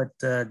well, but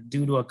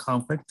due to a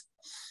conflict,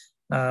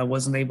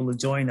 wasn't able to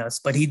join us.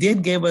 But he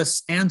did give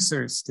us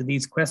answers to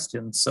these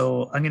questions.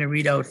 So I'm going to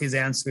read out his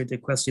answer to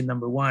question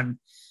number one.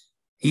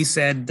 He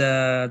said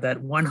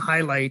that one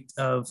highlight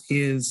of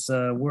his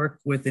work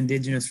with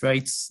Indigenous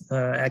rights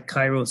at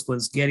KAIROS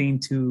was getting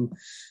to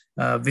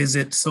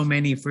visit so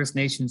many First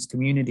Nations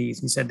communities.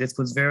 He said this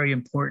was very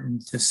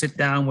important to sit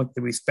down with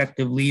the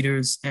respective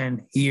leaders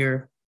and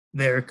hear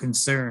their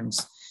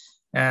concerns.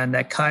 And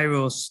that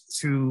KAIROS,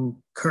 through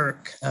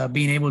KIRK,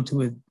 being able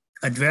to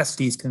address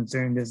these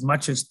concerns as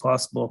much as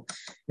possible,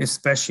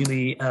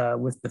 especially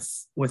with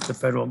the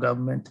federal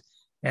government.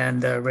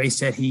 And Ray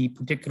said he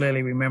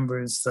particularly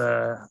remembers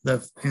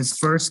his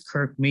first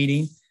KIRK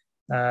meeting,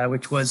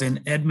 which was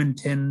in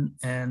Edmonton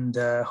and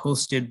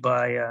hosted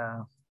by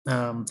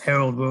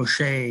Harold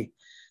Roche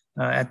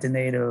at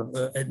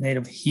the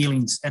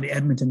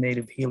Edmonton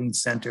Native Healing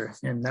Center,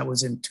 and that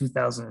was in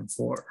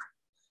 2004.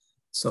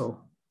 So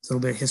a little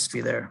bit of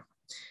history there.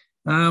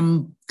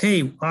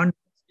 Okay, on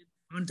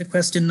to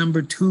question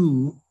number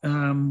two.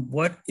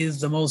 What is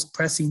the most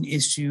pressing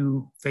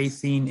issue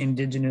facing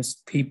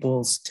Indigenous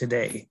peoples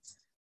today?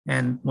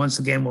 And once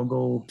again, we'll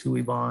go to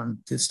Yvonne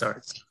to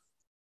start.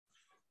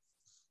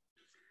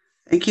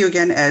 Thank you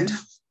again, Ed.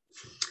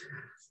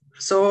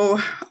 So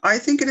I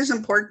think it is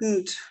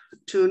important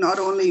to not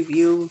only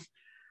view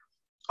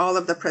all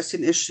of the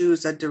pressing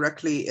issues that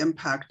directly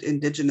impact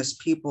Indigenous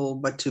people,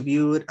 but to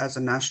view it as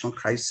a national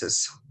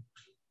crisis.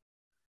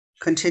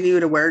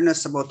 Continued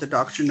awareness about the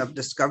doctrine of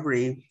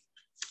discovery,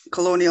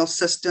 colonial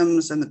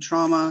systems and the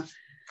trauma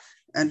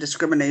and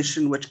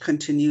discrimination which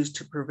continues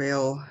to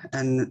prevail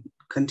and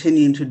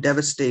continue to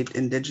devastate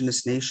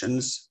Indigenous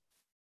nations.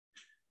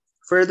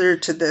 Further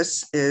to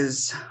this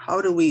is,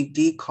 how do we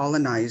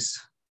decolonize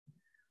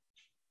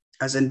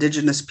as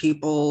Indigenous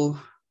people,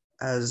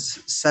 as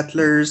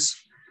settlers?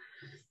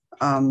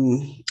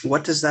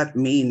 What does that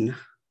mean?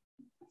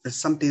 It's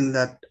something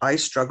that I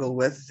struggle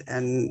with,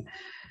 and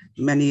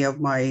many of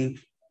my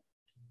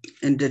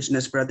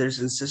Indigenous brothers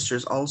and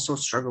sisters also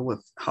struggle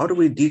with. How do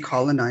we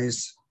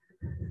decolonize,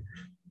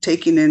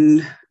 taking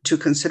into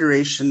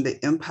consideration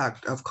the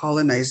impact of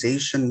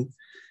colonization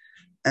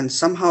and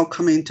somehow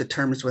coming to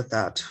terms with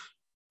that?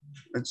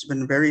 It's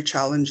been very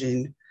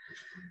challenging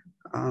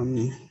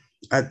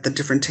at the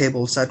different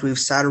tables that we've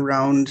sat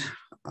around.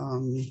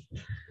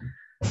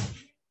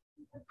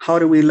 How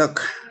do we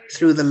look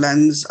through the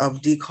lens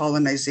of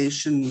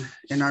decolonization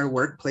in our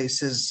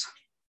workplaces,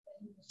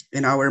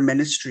 in our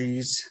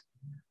ministries,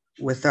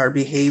 with our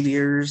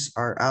behaviors,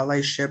 our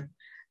allyship,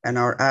 and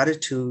our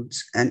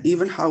attitudes, and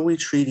even how we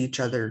treat each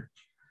other?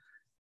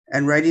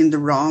 and righting the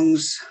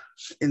wrongs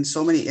in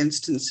so many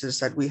instances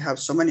that we have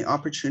so many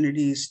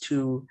opportunities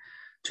to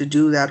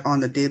do that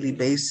on a daily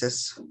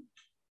basis.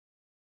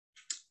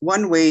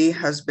 One way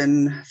has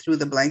been through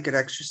the blanket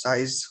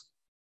exercise.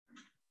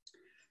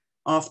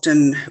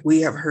 Often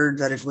we have heard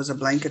that it was a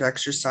blanket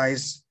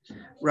exercise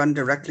run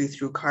directly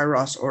through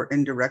KAIROS or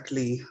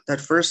indirectly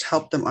that first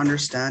helped them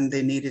understand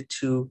they needed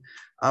to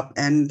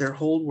upend their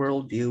whole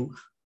worldview,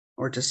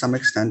 or to some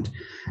extent,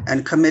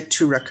 and commit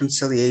to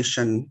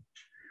reconciliation.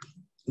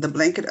 The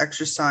blanket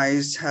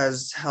exercise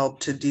has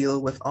helped to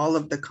deal with all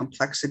of the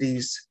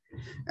complexities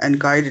and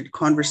guided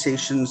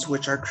conversations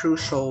which are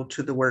crucial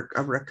to the work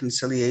of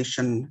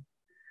reconciliation.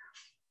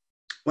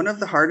 One of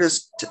the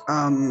hardest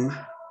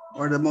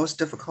or the most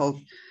difficult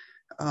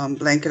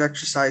blanket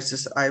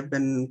exercises I've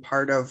been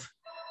part of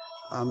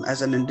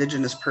as an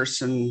Indigenous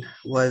person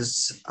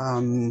was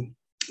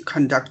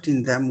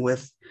conducting them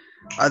with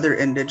other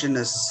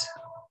Indigenous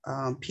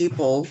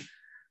people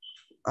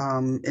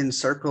in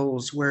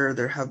circles where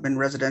there have been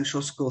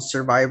residential school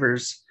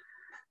survivors.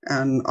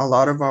 And a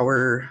lot of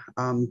our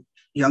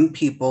young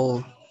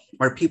people,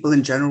 or people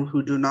in general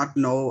who do not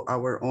know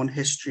our own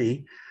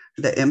history,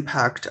 the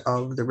impact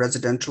of the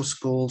residential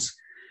schools,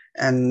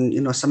 and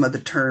some of the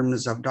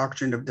terms of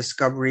doctrine of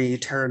discovery,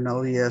 terra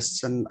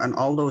nullius, and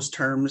all those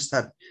terms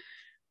that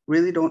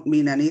really don't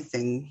mean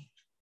anything,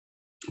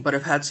 but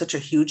have had such a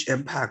huge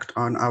impact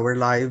on our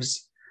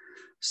lives.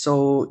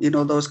 So,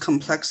 those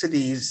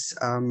complexities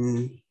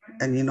and,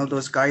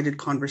 those guided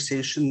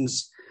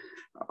conversations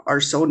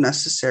are so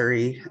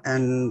necessary,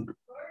 and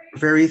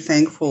very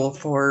thankful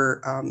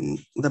for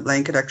the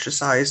blanket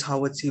exercise,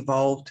 how it's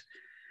evolved.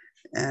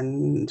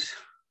 And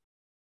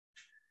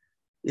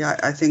yeah,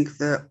 I think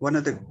that one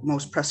of the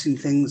most pressing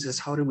things is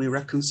how do we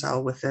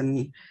reconcile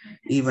within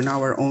even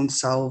our own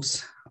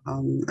selves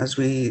as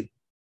we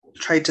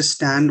try to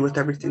stand with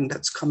everything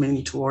that's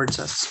coming towards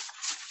us.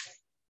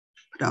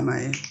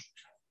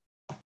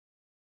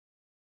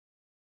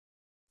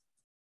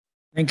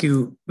 Thank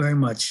you very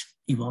much,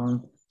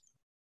 Yvonne.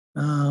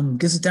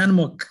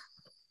 Gisatanamuk.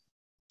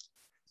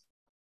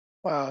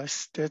 Wow,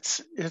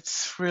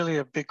 it's really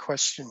a big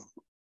question.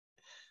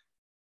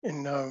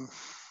 And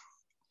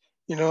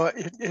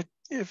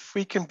if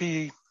we can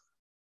be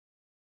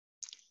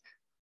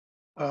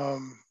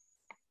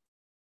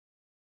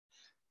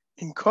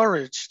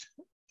encouraged,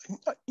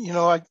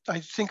 I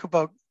think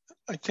about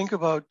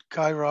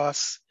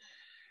KAIROS,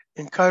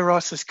 and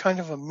KAIROS is kind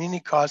of a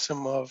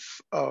minicosm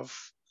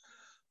of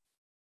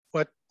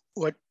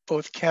what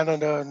both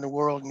Canada and the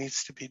world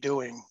needs to be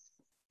doing,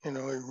 and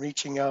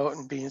reaching out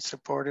and being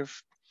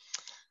supportive.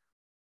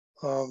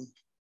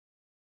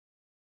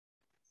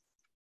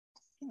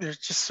 There's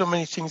just so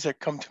many things that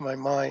come to my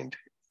mind.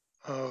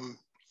 And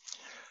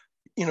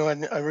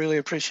I really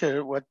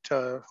appreciated what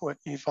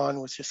Yvonne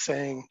was just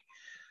saying.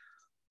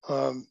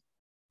 And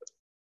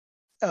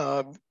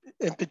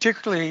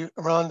particularly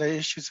around the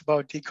issues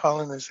about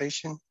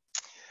decolonization.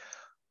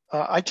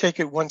 I take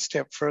it one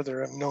step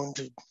further. I'm known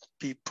to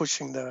be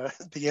pushing the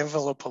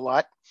envelope a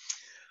lot.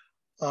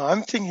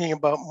 I'm thinking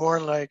about more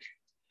like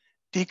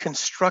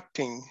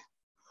deconstructing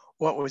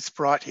what was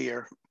brought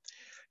here.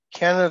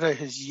 Canada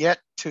has yet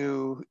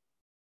to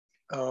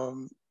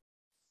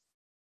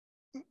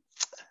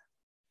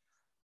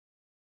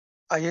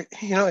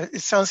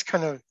it sounds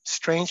kind of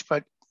strange,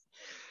 but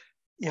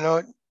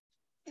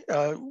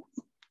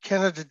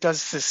Canada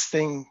does this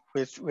thing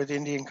with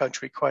Indian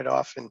country quite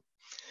often.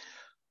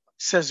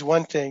 Says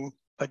one thing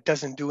but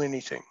doesn't do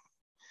anything,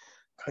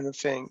 kind of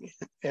thing.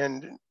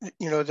 And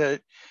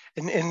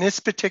in this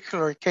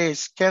particular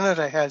case,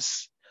 Canada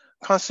has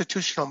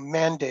constitutional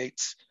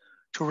mandates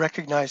to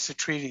recognize the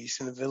treaties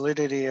and the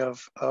validity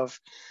of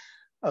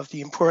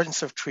the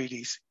importance of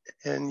treaties.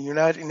 And the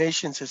United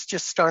Nations is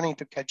just starting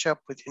to catch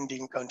up with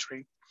Indian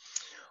country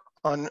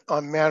on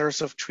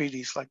matters of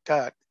treaties like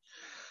that.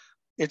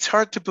 It's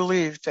hard to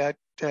believe that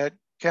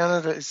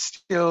Canada is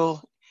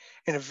still,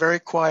 in a very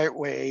quiet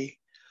way,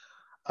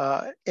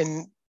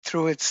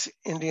 through its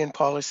Indian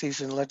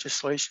policies and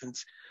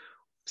legislations,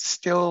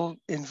 still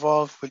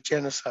involved with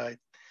genocide.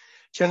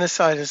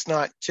 Genocide is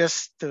not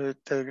just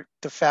the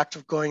fact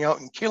of going out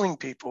and killing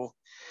people.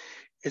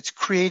 It's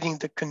creating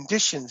the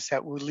conditions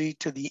that will lead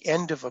to the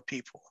end of a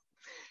people.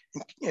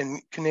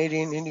 And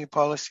Canadian Indian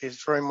policy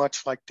is very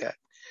much like that.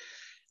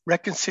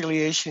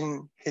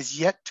 Reconciliation is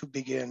yet to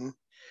begin.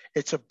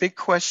 It's a big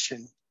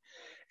question,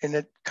 and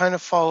it kind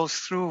of follows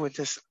through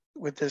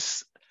with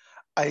this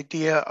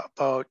idea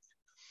about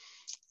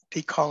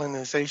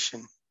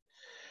decolonization.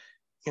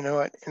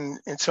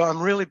 And so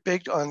I'm really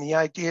big on the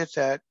idea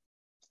that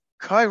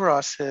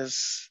KAIROS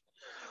is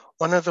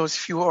one of those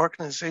few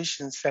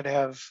organizations that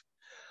have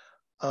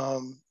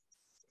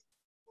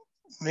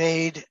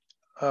made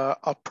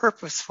a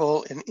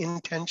purposeful and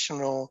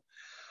intentional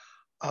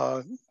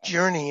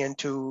journey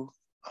into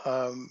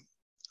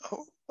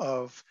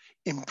of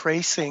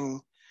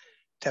embracing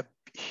the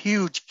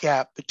huge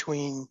gap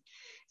between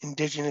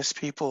Indigenous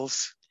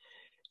peoples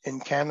in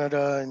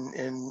Canada and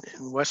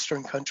in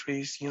Western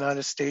countries,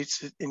 United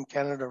States and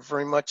Canada are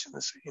very much in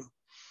the same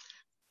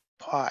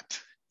pot.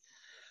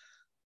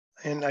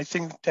 And I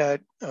think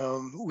that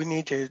we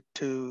need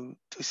to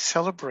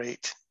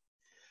celebrate,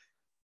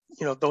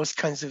 those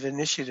kinds of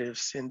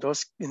initiatives and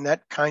in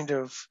that kind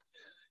of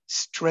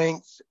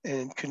strength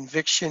and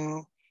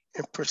conviction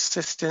and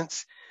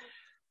persistence,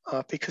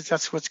 because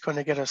that's what's going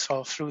to get us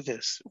all through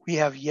this. We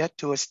have yet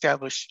to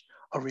establish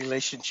a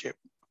relationship,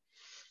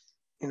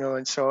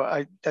 and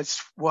so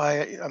that's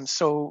why I'm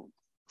so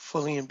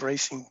fully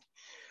embracing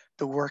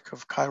the work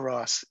of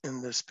KAIROS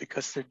in this,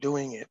 because they're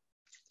doing it,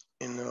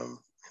 and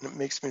it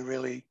makes me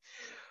really,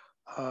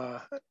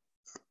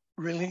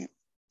 really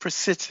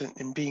persistent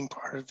in being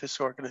part of this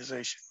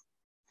organization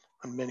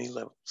on many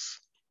levels.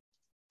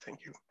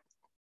 Thank you.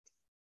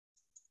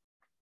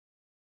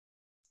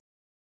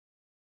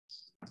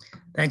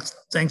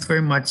 Thanks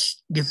very much,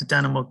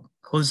 Gitanamo.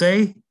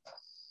 Jose?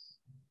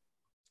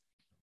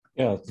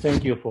 Yeah,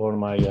 thank you for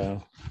my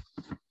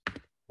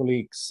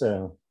colleagues,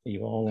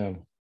 Yvonne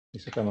and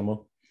Mr.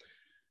 Tanamo.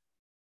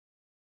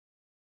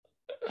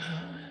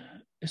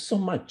 So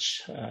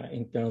much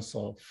in terms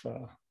of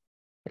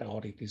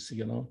priorities,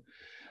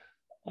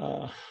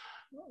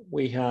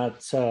 we had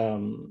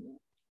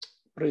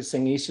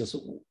pressing issues.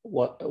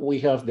 We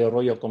have the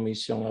Royal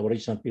Commission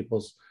Aboriginal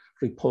Peoples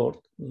Report,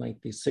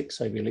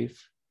 96, I believe.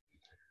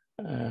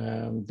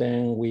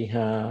 Then we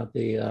had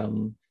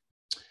the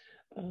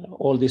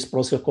all these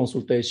process of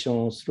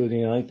consultations through the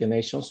United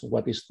Nations,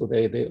 what is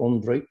today the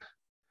UNDRIP.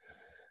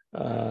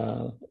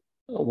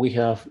 We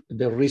have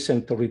the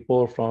recent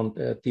report from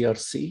the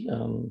TRC,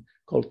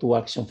 Call to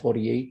Action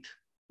 48,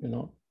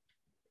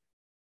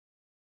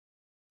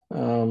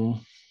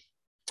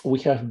 We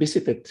have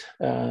visited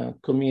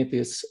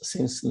communities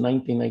since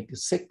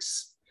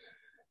 1996,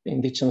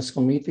 Indigenous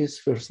communities,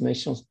 First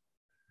Nations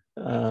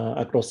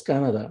across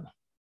Canada.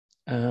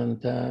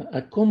 And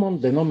a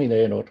common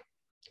denominator,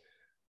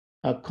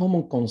 a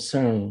common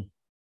concern,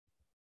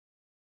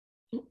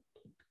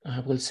 I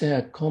will say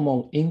a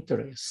common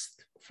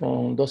interest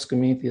from those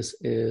communities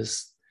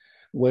is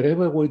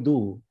wherever we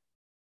do,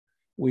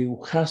 we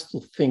have to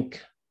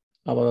think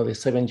about the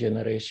seventh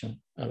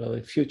generation, about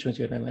the future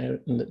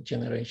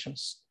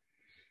generations.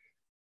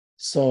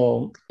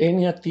 So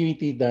any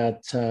activity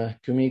that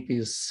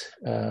communities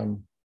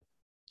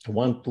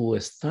want to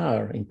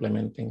start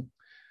implementing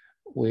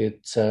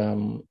with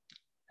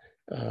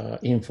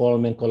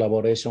involvement,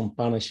 collaboration,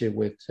 partnership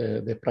with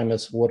the Primary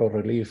Water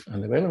Relief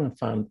and Development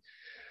Fund,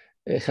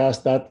 it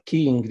has that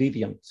key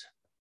ingredient,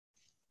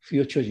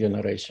 future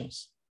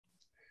generations.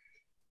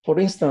 For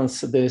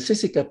instance, the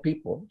Siksika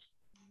people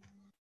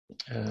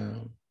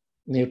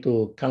near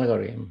to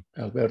Calgary,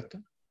 Alberta,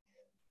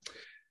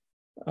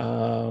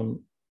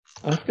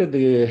 after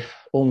the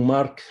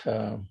unmarked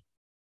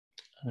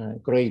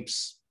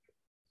grapes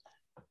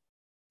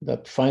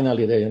that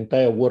finally the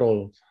entire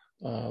world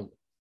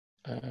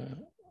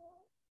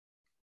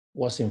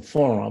was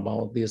informed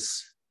about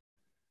these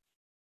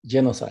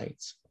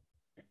genocides,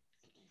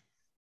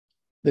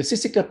 the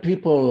Siksika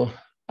people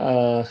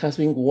has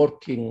been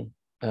working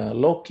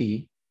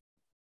low-key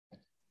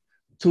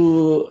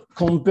to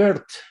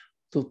convert,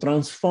 to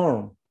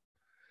transform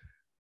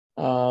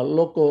a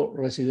local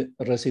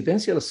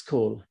residential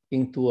school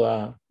into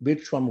a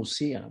virtual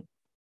museum.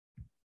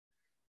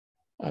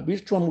 A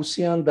virtual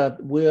museum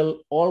that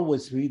will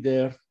always be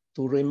there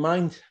to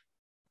remind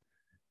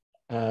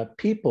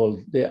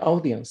people, the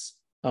audience,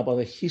 about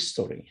the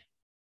history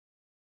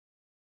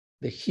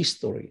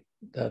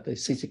that the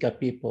Siksika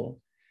people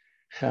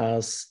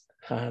has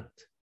had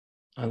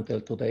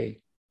until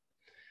today.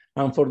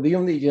 And for the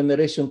younger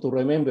generation to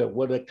remember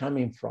where they're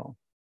coming from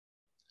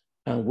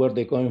and where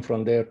they're going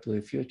from there to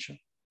the future.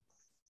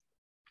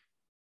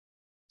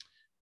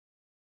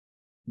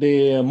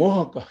 The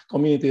Mohawk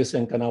communities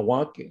in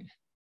Kanawake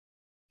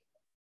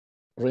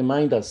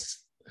remind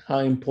us how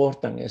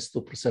important it is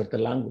to preserve the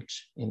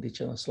language,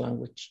 indigenous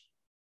language.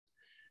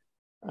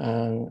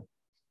 And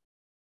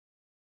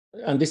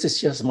this is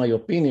just my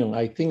opinion.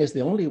 I think it's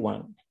the only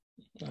one.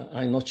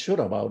 I'm not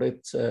sure about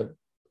it.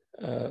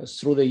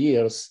 Through the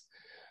years,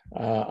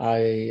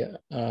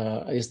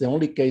 it's the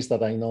only case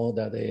that I know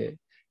that the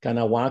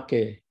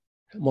Kanawake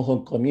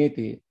Mohawk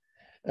community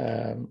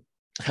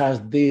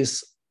has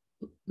this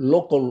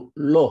local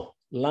law,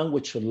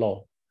 language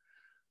law,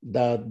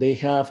 that they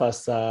have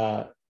as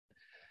a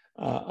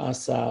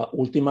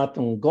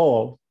ultimatum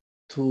goal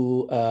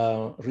to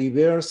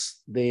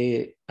reverse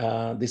the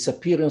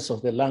disappearance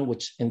of the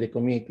language in the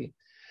community.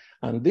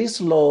 And this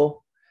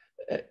law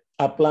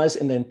applies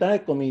in the entire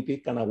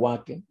community,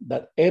 Kanawake,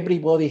 that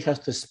everybody has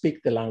to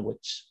speak the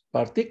language,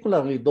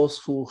 particularly those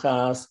who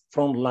has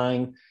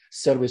frontline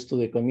service to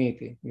the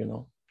community,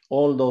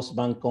 all those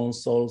bank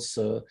consuls,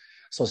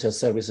 social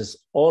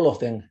services, all of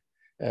them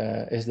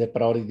is the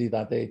priority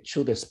that they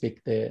should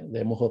speak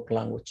the Mohawk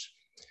language.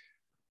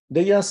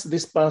 They just,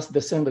 this past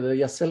December, they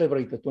just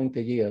celebrated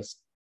 20 years.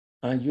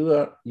 And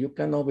you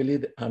cannot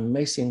believe the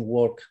amazing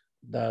work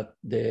that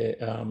the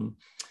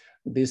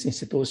this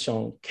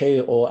institution,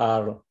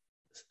 KORLCC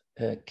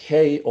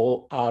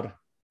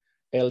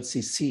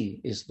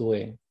is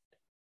doing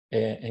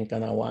in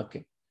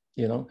Kanawake,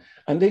 you know,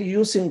 and they're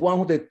using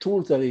one of the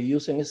tools that they're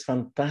using is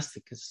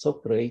fantastic. It's so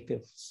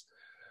creative.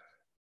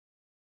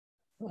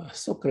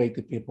 So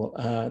creative people.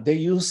 They're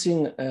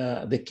using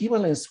the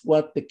equivalence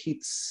what the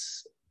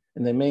kids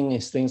in the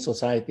mainstream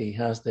society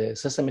has the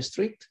Sesame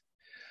Street.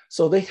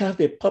 So they have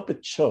the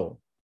puppet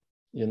show,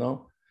 you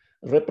know,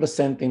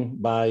 representing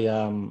by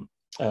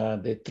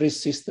the three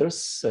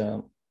sisters,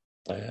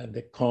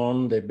 the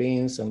corn, the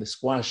beans, and the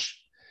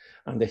squash.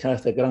 And they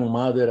have the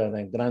grandmother and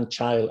the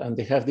grandchild, and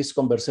they have this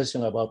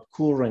conversation about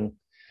current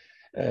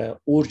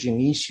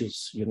urgent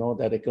issues, you know,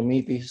 that the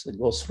communities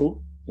goes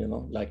through, you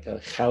know, like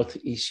health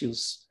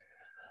issues,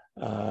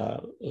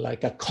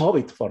 like a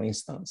COVID, for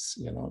instance,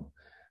 you know,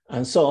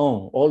 and so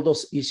on. All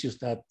those issues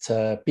that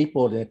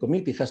people in the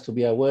community has to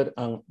be aware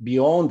and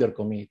beyond their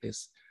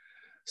communities.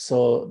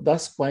 So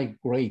that's quite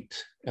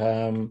great.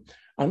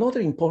 Another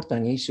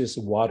important issue is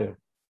water.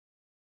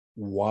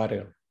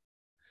 Water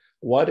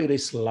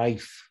is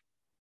life,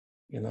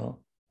 you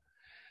know.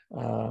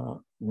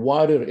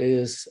 Water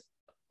is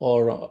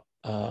our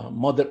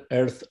Mother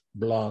Earth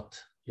blood,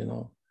 you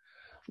know.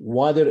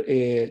 Water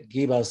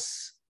give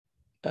us,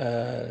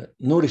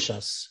 nourish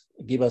us,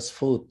 give us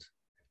food,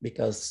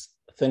 because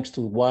thanks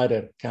to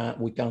water,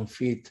 we can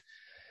feed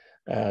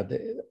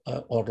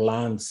our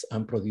lands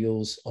and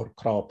produce our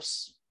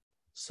crops.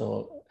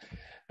 So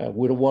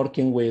we're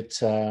working with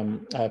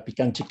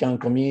Pikan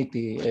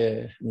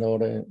community,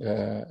 Northern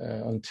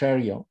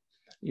Ontario,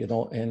 you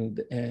know, and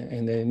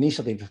the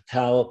initiative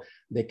how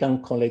they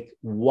can collect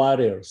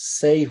water,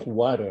 safe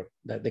water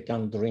that they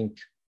can drink,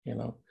 you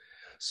know.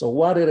 So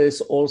water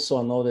is also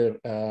another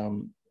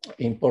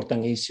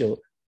important issue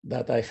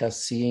that I have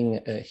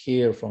seen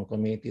here from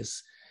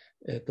communities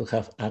to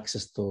have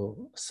access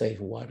to safe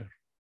water.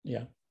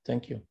 Yeah,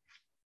 thank you.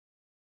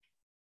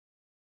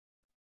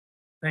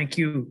 Thank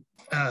you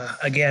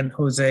again,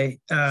 Jose.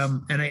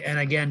 And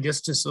again,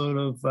 just to sort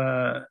of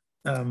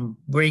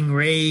bring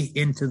Ray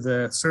into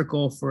the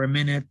circle for a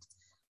minute,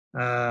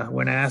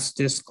 when I asked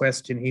this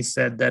question, he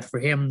said that for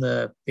him,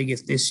 the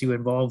biggest issue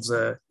involves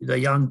the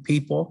young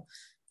people,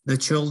 the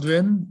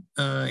children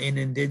in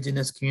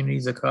Indigenous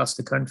communities across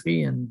the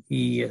country. And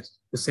he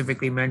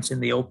specifically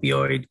mentioned the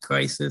opioid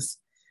crisis,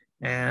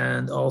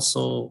 and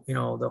also, you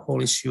know, the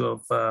whole issue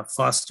of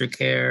foster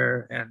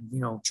care and, you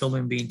know,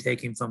 children being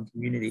taken from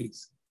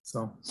communities.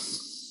 So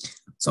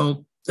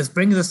this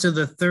brings us to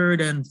the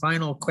third and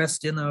final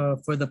question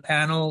for the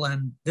panel.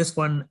 And this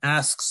one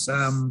asks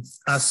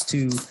us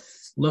to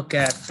look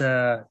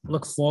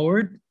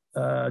forward,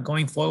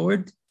 going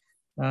forward.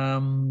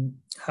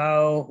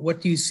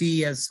 What do you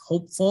see as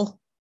hopeful,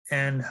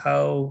 and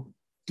how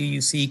do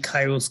you see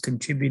KAIROS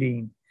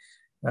contributing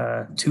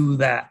to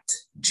that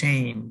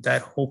change,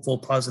 that hopeful,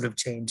 positive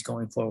change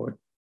going forward?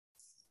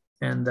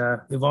 And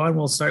Yvonne,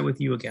 we'll start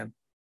with you again.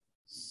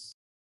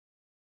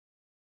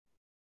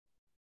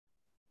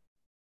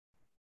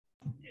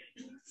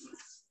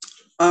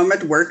 I'm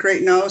at work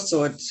right now,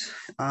 so it's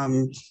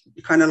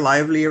kind of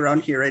lively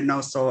around here right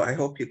now, so I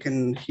hope you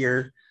can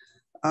hear.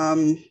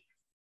 I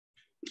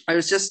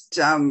was just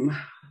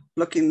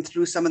looking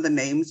through some of the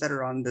names that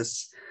are on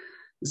this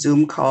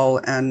Zoom call,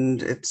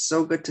 and it's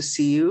so good to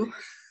see you.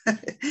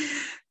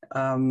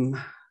 I'm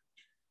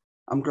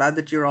glad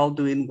that you're all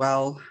doing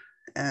well,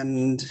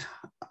 and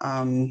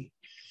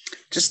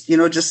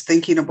just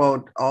thinking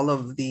about all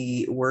of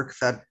the work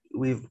that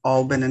we've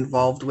all been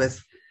involved with.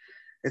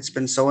 It's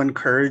been so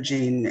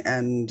encouraging,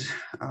 and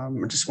I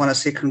just want to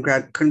say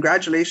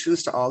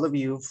congratulations to all of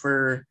you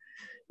for,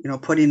 you know,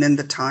 putting in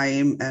the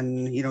time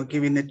and, you know,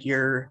 giving it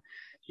your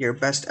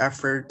best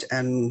effort,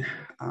 and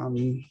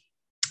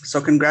so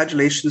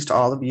congratulations to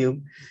all of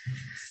you.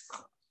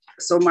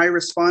 So my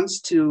response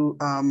to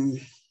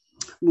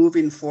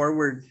moving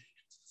forward,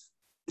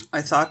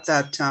 I thought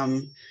that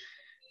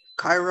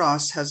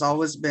KAIROS has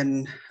always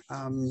been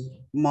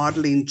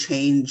modeling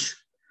change,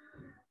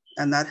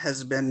 and that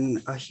has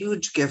been a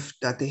huge gift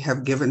that they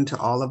have given to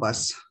all of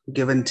us,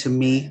 given to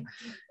me,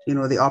 you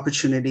know, the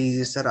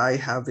opportunities that I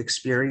have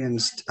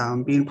experienced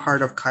being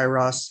part of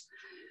KAIROS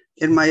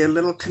in my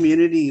little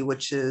community,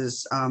 which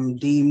is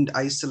deemed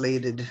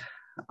isolated,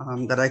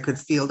 that I could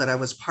feel that I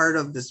was part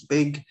of this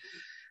big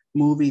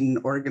moving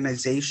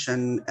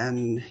organization,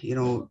 and, you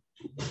know,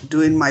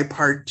 doing my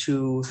part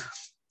to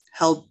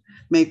help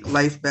make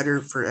life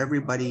better for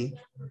everybody.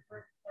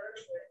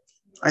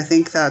 I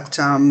think that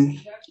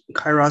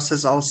KAIROS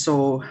has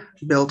also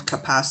built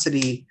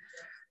capacity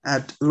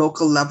at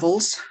local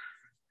levels.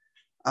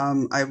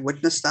 I've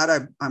witnessed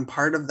that. I'm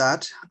part of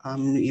that.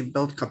 You've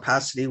built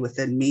capacity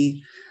within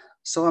me.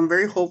 So I'm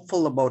very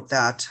hopeful about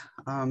that.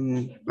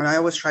 And I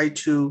always try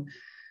to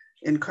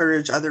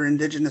encourage other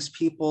Indigenous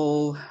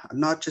people,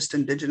 not just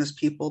Indigenous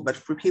people, but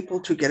for people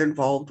to get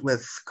involved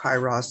with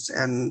KAIROS.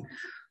 And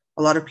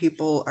a lot of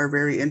people are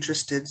very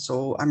interested,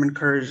 so I'm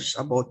encouraged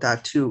about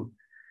that too.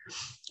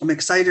 I'm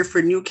excited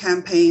for new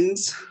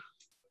campaigns,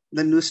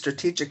 the new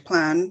strategic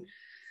plan,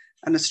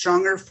 and a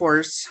stronger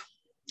force,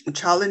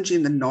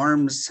 challenging the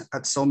norms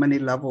at so many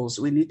levels.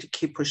 We need to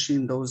keep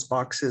pushing those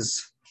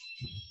boxes,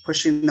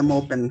 pushing them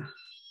open.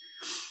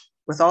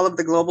 With all of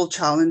the global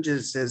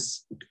challenges,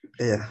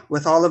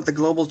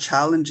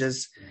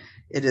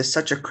 it is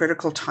such a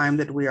critical time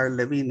that we are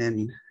living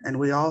in, and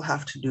we all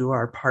have to do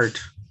our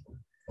part.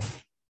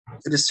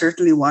 It is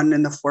certainly one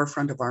in the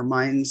forefront of our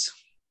minds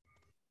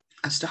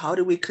as to how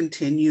do we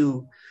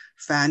continue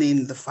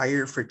fanning the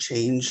fire for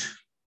change,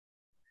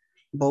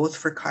 both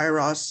for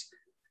KAIROS,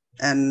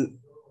 and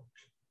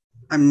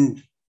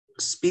I'm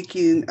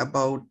speaking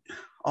about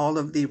all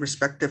of the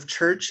respective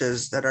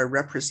churches that are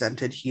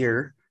represented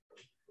here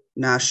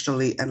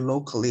nationally and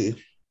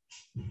locally.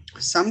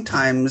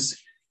 Sometimes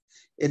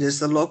it is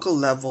the local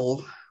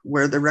level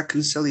where the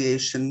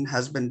reconciliation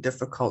has been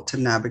difficult to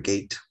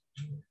navigate.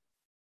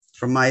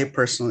 From my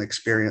personal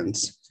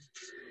experience,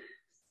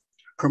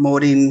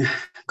 promoting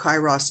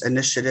KAIROS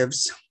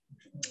initiatives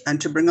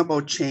and to bring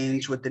about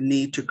change with the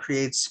need to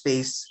create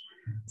space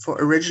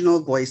for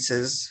original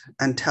voices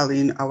and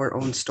telling our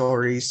own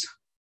stories.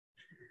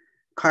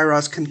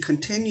 KAIROS can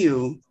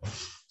continue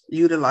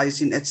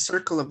utilizing its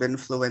circle of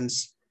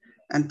influence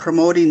and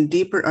promoting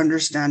deeper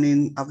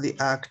understanding of the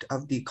act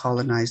of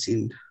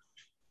decolonizing.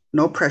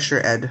 No pressure,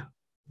 Ed.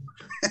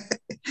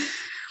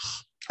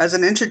 As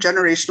an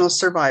intergenerational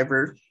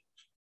survivor,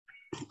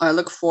 I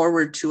look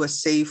forward to a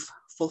safe,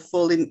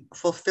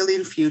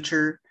 fulfilling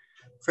future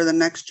for the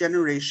next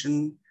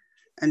generation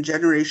and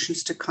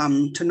generations to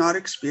come to not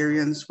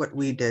experience what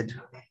we did.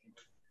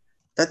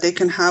 That they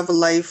can have a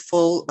life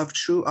full of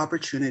true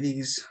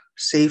opportunities,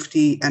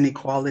 safety, and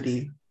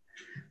equality,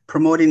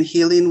 promoting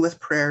healing with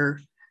prayer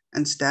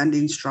and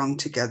standing strong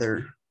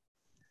together.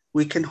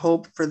 We can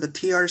hope for the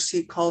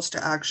TRC calls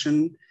to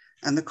action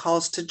and the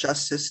calls to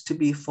justice to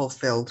be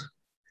fulfilled,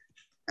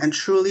 and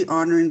truly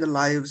honoring the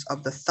lives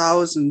of the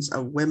thousands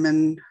of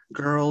women,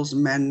 girls,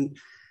 men,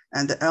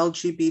 and the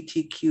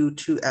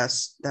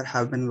LGBTQ2S that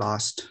have been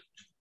lost.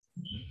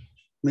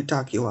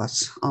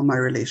 Mitakiwas, all my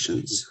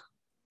relations.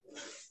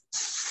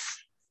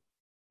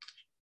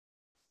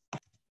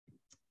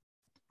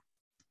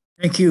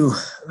 Thank you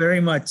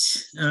very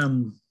much,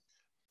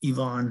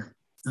 Yvonne.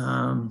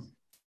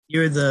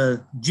 You're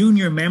the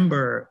junior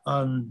member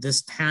on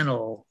this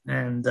panel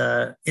and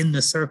in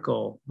the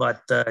circle,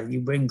 but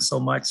you bring so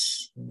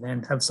much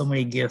and have so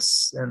many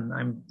gifts, and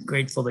I'm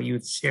grateful that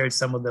you've shared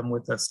some of them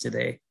with us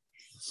today.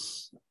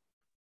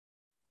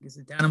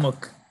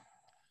 Danamuk.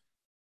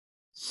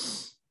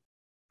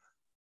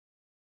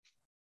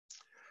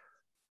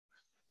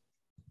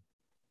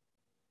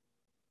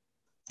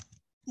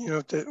 You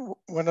know,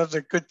 one of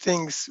the good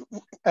things,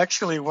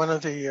 actually one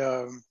of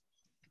the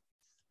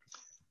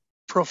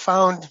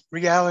profound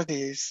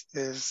realities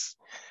is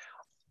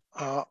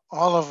all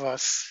of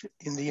us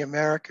in the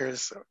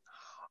Americas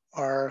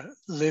are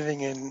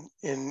living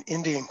in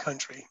Indian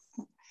country,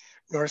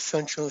 North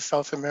Central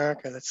South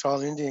America. That's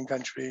all Indian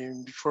country.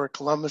 And before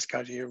Columbus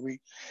got here,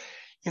 we,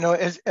 you know,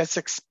 as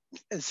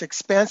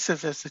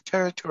expansive as the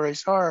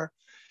territories are,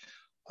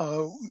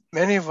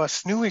 many of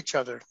us knew each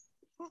other.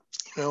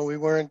 You know, we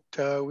weren't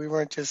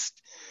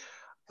just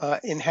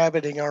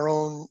inhabiting our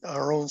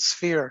own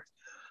sphere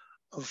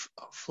of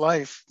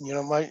life. You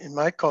know, in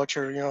my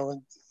culture, you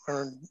know,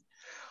 we're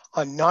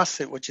on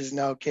Nauset, which is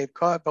now Cape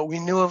Cod, but we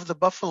knew of the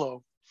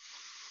buffalo.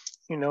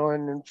 You know,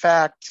 and in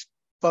fact,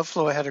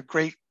 buffalo had a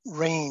great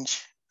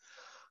range.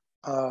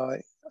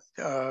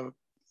 About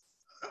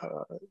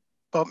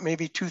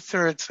maybe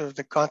 2/3 of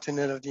the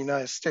continent of the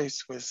United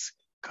States was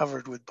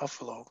covered with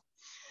buffalo.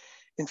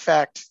 In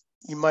fact,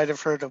 you might have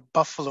heard of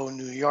Buffalo,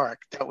 New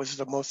York. That was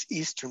the most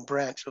eastern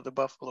branch of the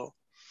buffalo.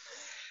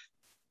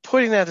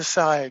 Putting that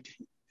aside,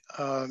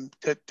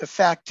 the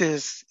fact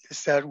is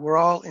that we're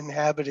all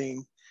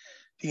inhabiting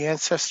the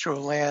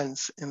ancestral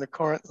lands and the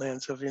current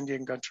lands of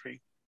Indian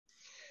country.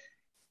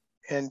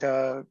 And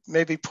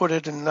maybe put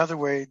it in another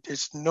way,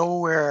 there's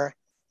nowhere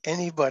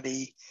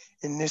anybody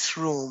in this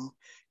room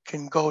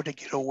can go to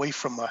get away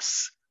from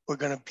us. We're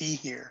going to be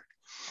here.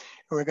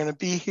 And we're going to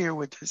be here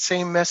with the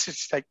same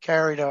message that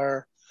carried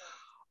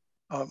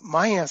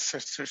my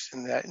ancestors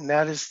in that, and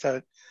that is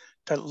that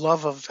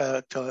love of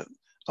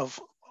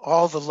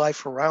all the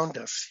life around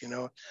us. You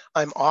know,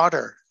 I'm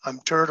otter, I'm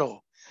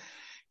turtle.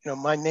 You know,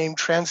 my name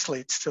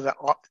translates to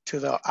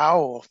the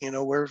owl. You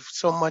know, we're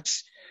so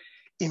much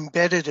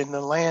embedded in the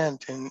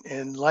land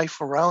and life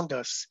around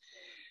us.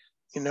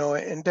 You know,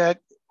 and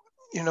that,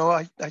 you know,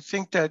 I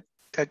think that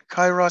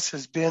KAIROS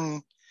has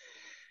been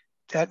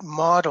that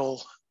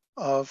model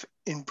of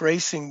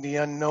embracing the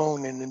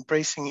unknown and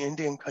embracing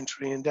Indian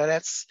country, and that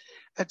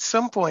at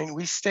some point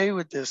we stay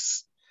with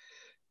this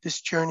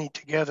journey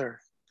together.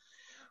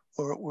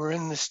 We're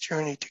in this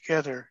journey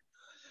together.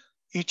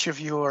 Each of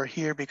you are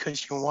here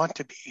because you want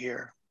to be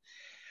here.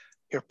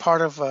 You're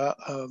part of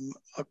a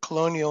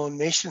colonial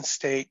nation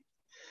state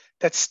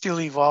that's still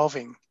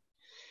evolving.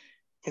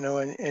 You know,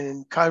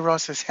 and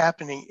KAIROS is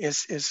happening,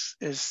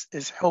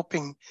 is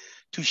helping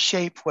to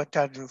shape what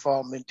that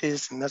involvement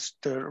is. And that's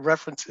the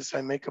references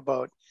I make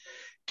about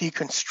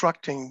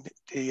deconstructing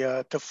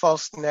the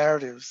false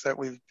narratives that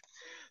we've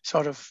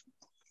sort of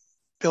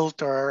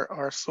built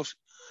our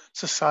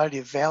society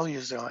of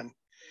values on.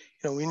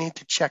 We need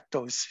to check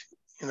those.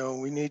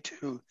 We need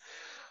to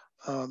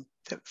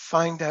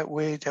find that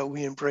way that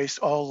we embrace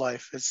all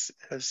life, as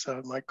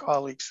my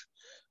colleagues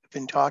have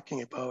been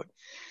talking about.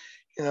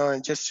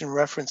 And just in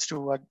reference to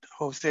what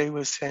Jose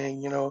was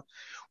saying,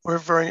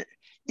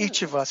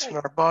 each of us in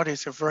our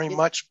bodies are very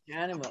much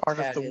a part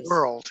of the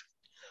world,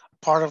 a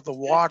part of the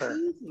water,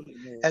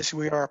 as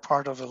we are a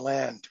part of the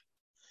land.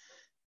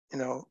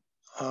 And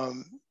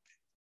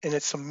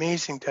it's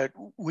amazing that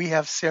we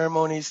have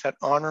ceremonies that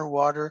honor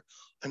water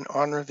and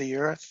honor the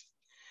earth,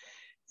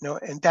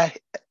 and that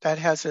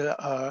has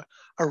a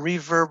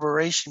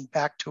reverberation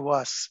back to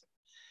us,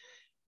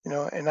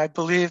 and I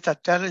believe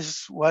that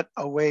is what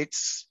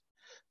awaits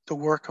the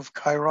work of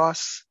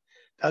KAIROS.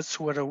 That's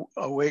what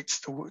awaits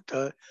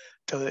the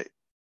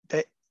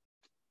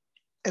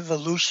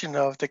evolution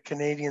of the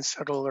Canadian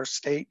settler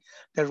state,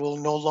 that will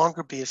no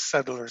longer be a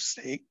settler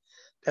state,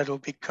 that will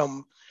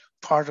become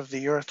part of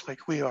the earth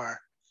like we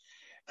are.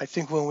 I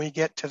think when we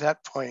get to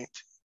that point,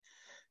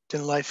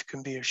 then life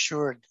can be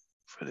assured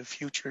for the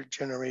future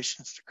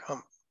generations to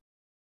come.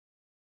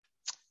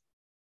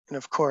 And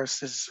of course,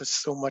 there's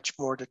just so much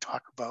more to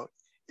talk about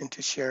and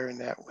to share in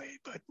that way.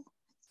 But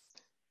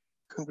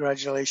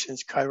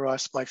congratulations,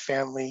 KAIROS, my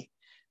family.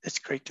 It's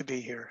great to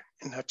be here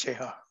in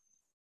Hacheha.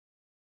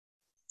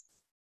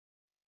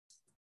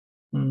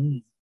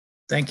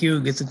 Thank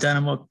you,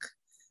 Gitsatanamuk.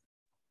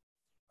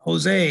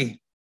 Jose.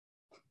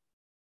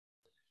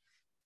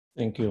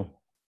 Thank you.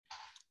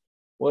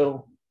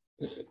 Well,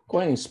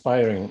 quite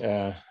inspiring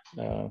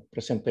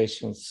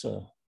presentations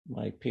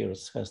my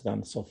peers has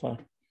done so far.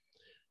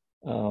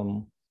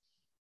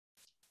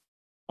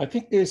 I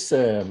think there's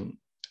an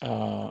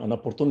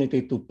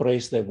opportunity to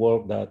praise the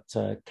work that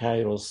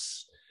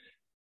KAIROS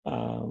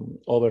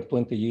over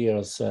 20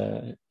 years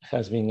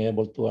has been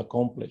able to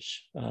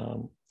accomplish.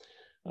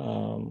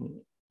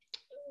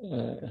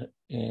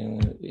 In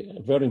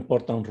a very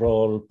important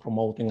role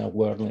promoting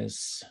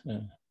awareness,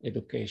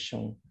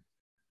 education,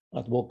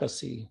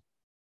 advocacy,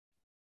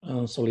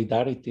 and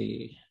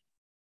solidarity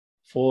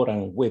for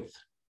and with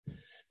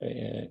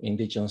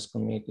indigenous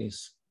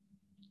communities,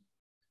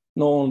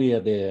 not only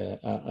at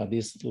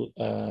this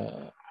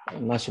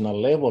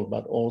national level,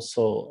 but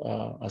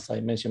also, as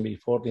I mentioned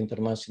before, the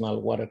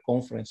International Water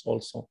Conference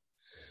also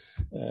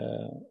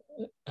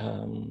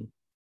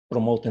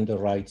promoting the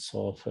rights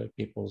of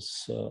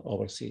peoples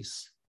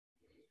overseas.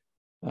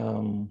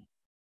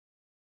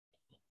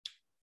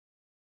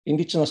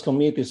 Indigenous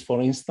communities,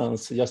 for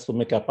instance, just to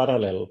make a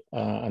parallel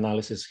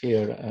analysis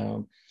here,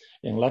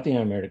 in Latin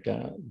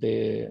America,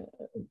 they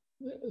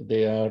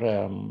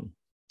are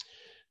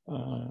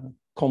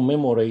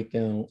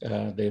commemorating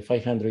the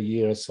 500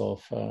 years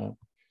of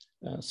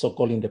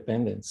so-called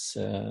independence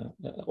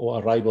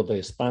or arrival of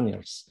the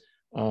Spaniards.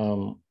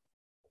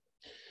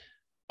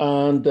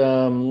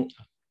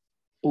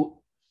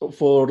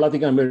 For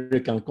Latin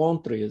American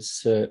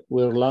countries,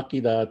 we're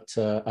lucky that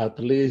at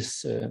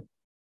least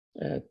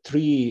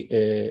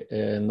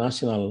 3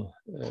 national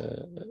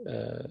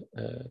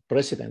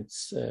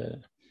presidents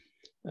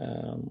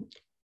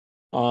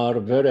are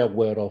very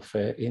aware of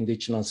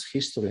indigenous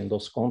history in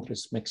those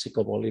countries,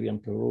 Mexico, Bolivia,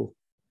 and Peru.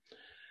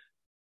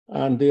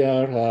 And they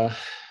are,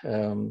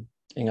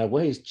 in a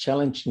way,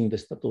 challenging the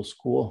status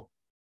quo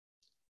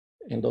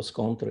in those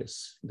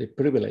countries, the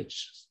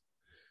privileges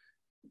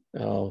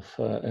of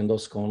in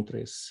those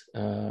countries,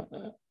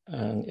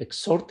 and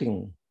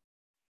exhorting,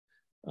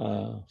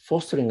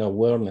 fostering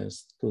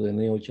awareness to the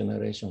new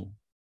generation.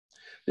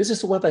 This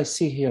is what I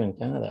see here in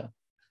Canada.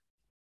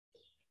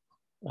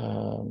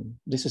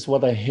 This is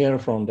what I hear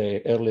from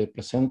the early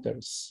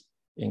presenters,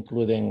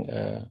 including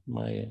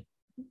my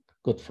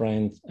good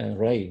friend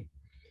Ray,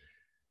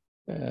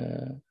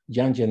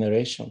 young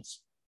generations.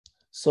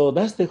 So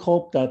that's the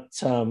hope that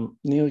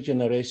new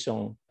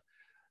generation,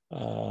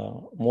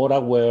 more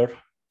aware,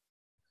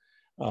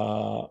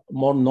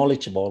 more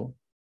knowledgeable,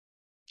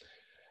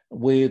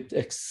 with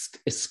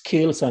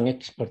skills and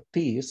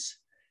expertise,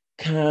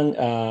 can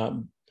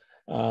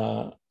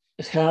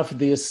have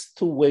this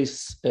two-way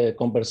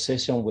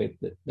conversation with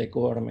the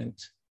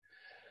government,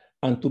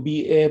 and to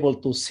be able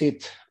to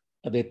sit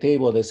at the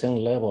table at the same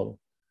level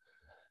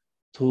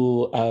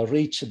to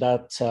reach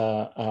that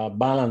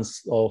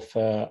balance of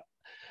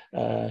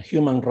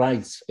human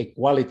rights,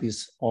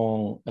 equalities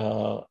on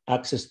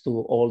access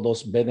to all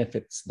those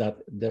benefits that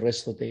the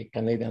rest of the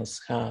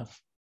Canadians have,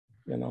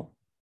 you know.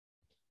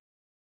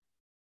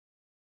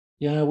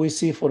 Yeah, we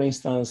see, for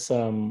instance,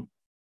 the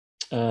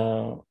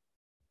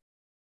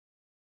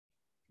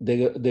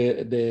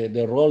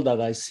role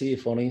that I see,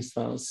 for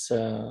instance,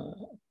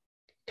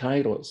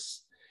 KAIROS,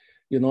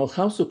 you know,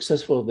 how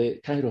successful the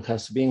KAIROS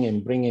has been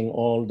in bringing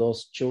all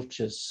those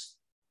churches,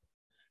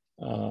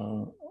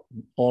 all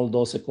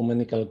those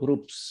ecumenical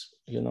groups,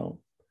 you know.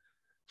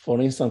 For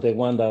instance, the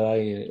one that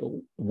I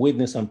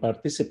witnessed and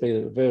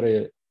participated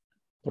very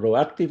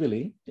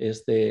proactively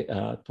is the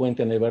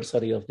 20th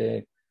anniversary of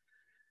the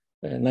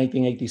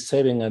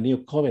 1987 a new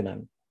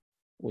covenant,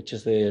 which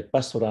is the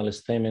pastoral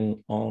statement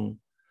on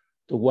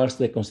towards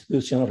the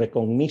constitutional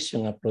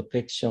recognition and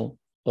protection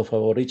of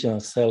Aboriginal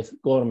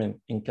self-government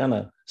in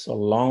Canada. It's a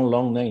long,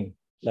 long name,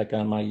 like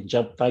my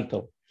job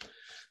title,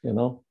 you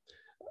know.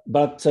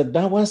 But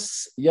that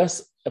was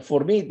just,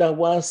 for me, that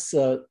was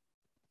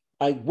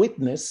I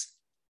witnessed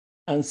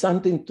and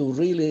something to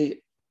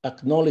really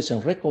acknowledge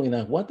and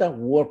recognize what that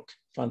work,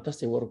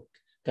 fantastic work,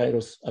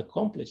 KAIROS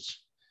accomplished.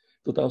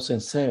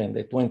 2007,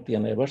 the 20th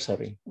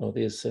anniversary of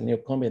this new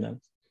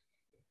covenant.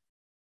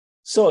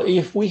 So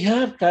if we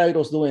have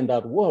KAIROS doing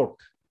that work,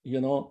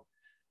 you know,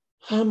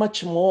 how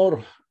much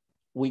more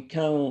we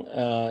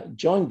can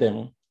join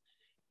them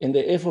in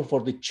the effort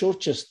for the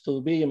churches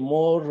to be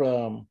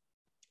more,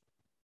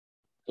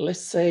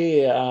 let's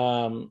say,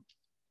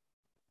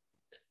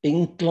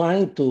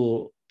 inclined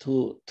to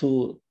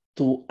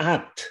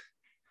act,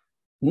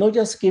 not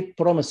just keep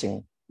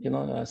promising, you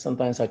know,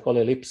 sometimes I call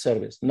it lip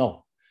service.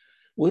 No,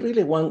 we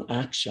really want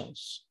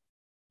actions,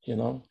 you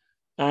know,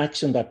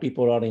 action that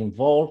people are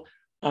involved,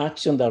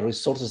 action that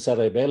resources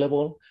are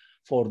available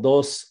for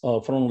those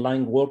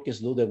frontline workers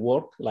do the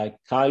work, like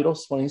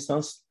KAIROS, for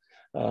instance,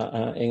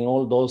 and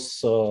all those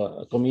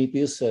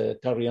committees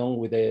carry on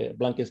with the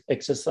blanket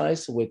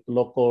exercise with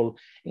local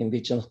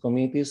indigenous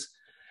communities,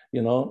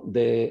 you know,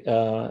 the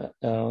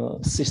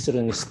sister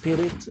in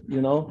spirit,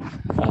 you know,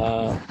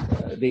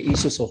 the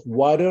issues of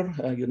water,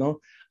 you know.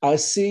 I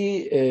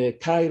see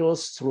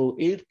KAIROS through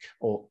IRC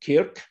or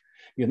KIRK,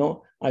 you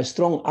know, a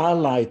strong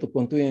ally to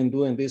continue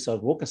doing this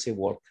advocacy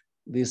work,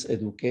 this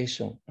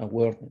education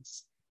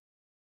awareness.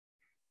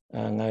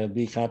 And I'll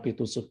be happy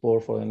to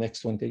support for the next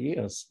 20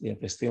 years if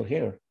they're still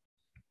here.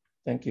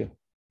 Thank you.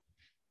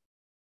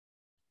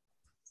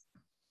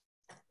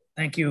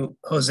 Thank you,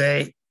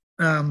 Jose.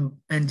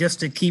 And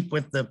just to keep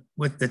with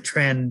the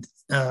trend,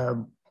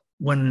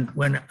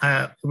 when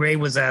Ray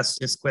was asked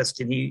this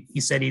question, he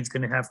said he's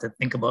going to have to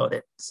think about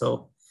it.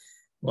 So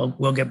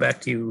we'll get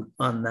back to you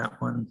on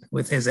that one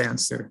with his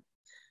answer.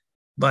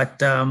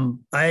 But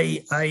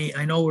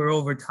I know we're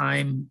over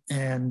time,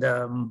 and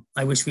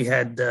I wish we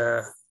had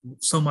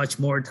so much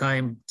more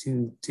time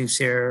to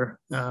share,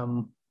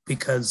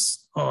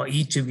 because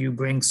each of you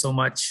brings so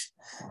much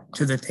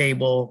to the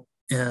table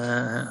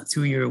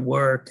through your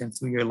work and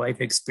through your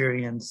life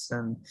experience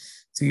and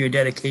through your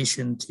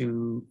dedication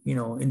to, you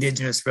know,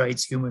 Indigenous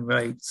rights, human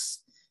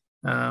rights.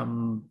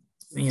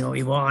 You know,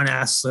 Yvonne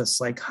asks us,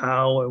 like,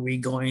 how are we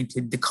going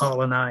to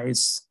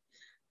decolonize?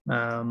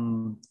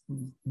 Jisa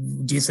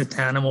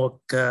Tanamuk,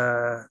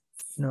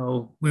 you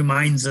know,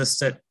 reminds us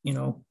that, you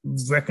know,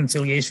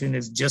 reconciliation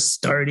is just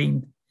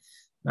starting,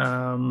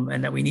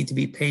 and that we need to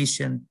be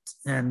patient.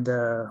 And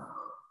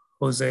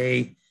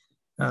Jose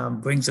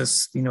brings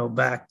us, you know,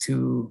 back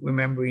to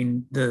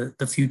remembering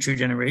the future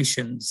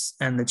generations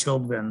and the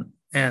children,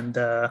 and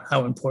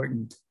how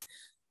important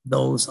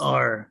those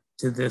are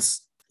to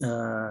this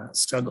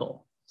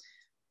struggle.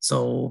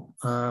 So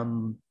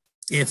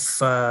if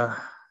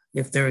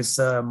there's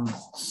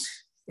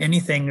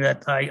anything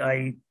that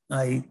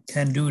I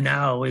can do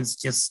now is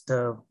just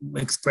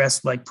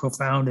express like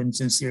profound and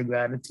sincere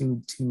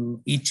gratitude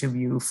to each of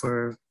you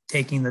for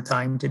taking the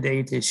time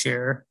today to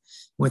share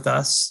with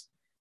us.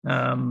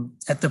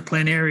 At the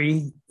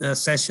plenary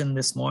session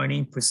this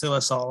morning,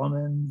 Priscilla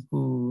Solomon,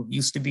 who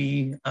used to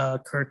be a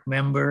Kirk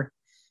member,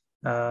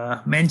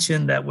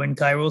 mentioned that when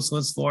KAIROS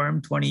was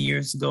formed 20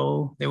 years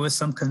ago, there was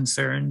some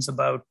concerns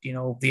about, you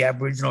know, the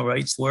Aboriginal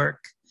rights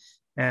work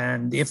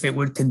and if it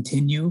would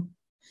continue.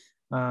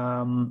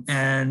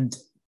 And,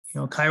 you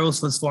know,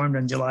 KAIROS was formed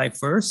on July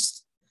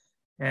 1st,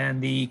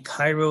 and the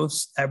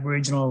KAIROS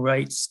Aboriginal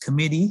Rights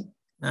Committee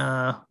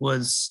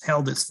was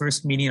held its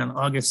first meeting on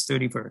August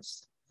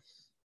 31st.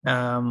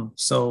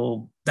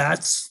 So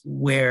that's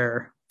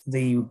where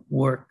the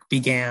work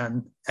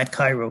began at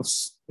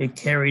KAIROS. It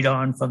carried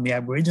on from the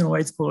Aboriginal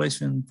Rights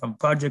Coalition, from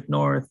Project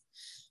North,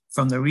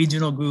 from the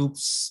regional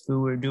groups who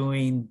were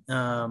doing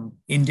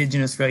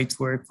Indigenous rights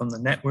work, from the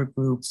network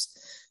groups.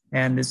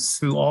 And it's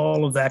through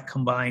all of that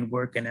combined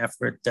work and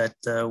effort that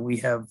we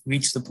have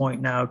reached the point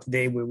now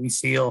today where we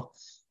feel,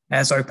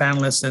 as our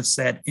panelists have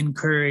said,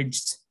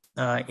 encouraged,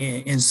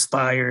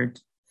 inspired,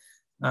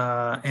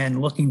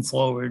 and looking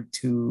forward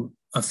to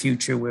a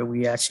future where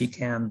we actually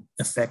can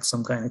affect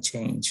some kind of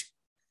change.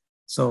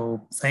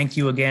 So thank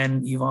you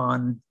again,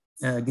 Yvonne,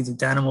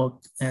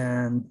 Gizitanamuk,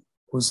 and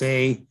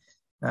Jose,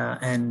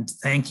 and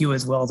thank you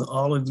as well to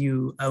all of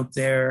you out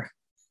there.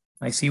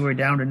 I see we're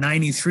down to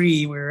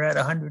 93. We were at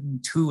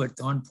 102 at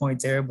one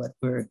point there, but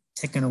we're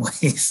ticking away.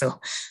 So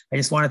I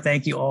just want to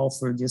thank you all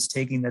for just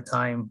taking the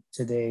time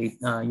today,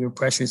 your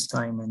precious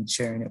time, and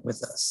sharing it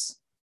with us.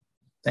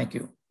 Thank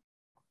you.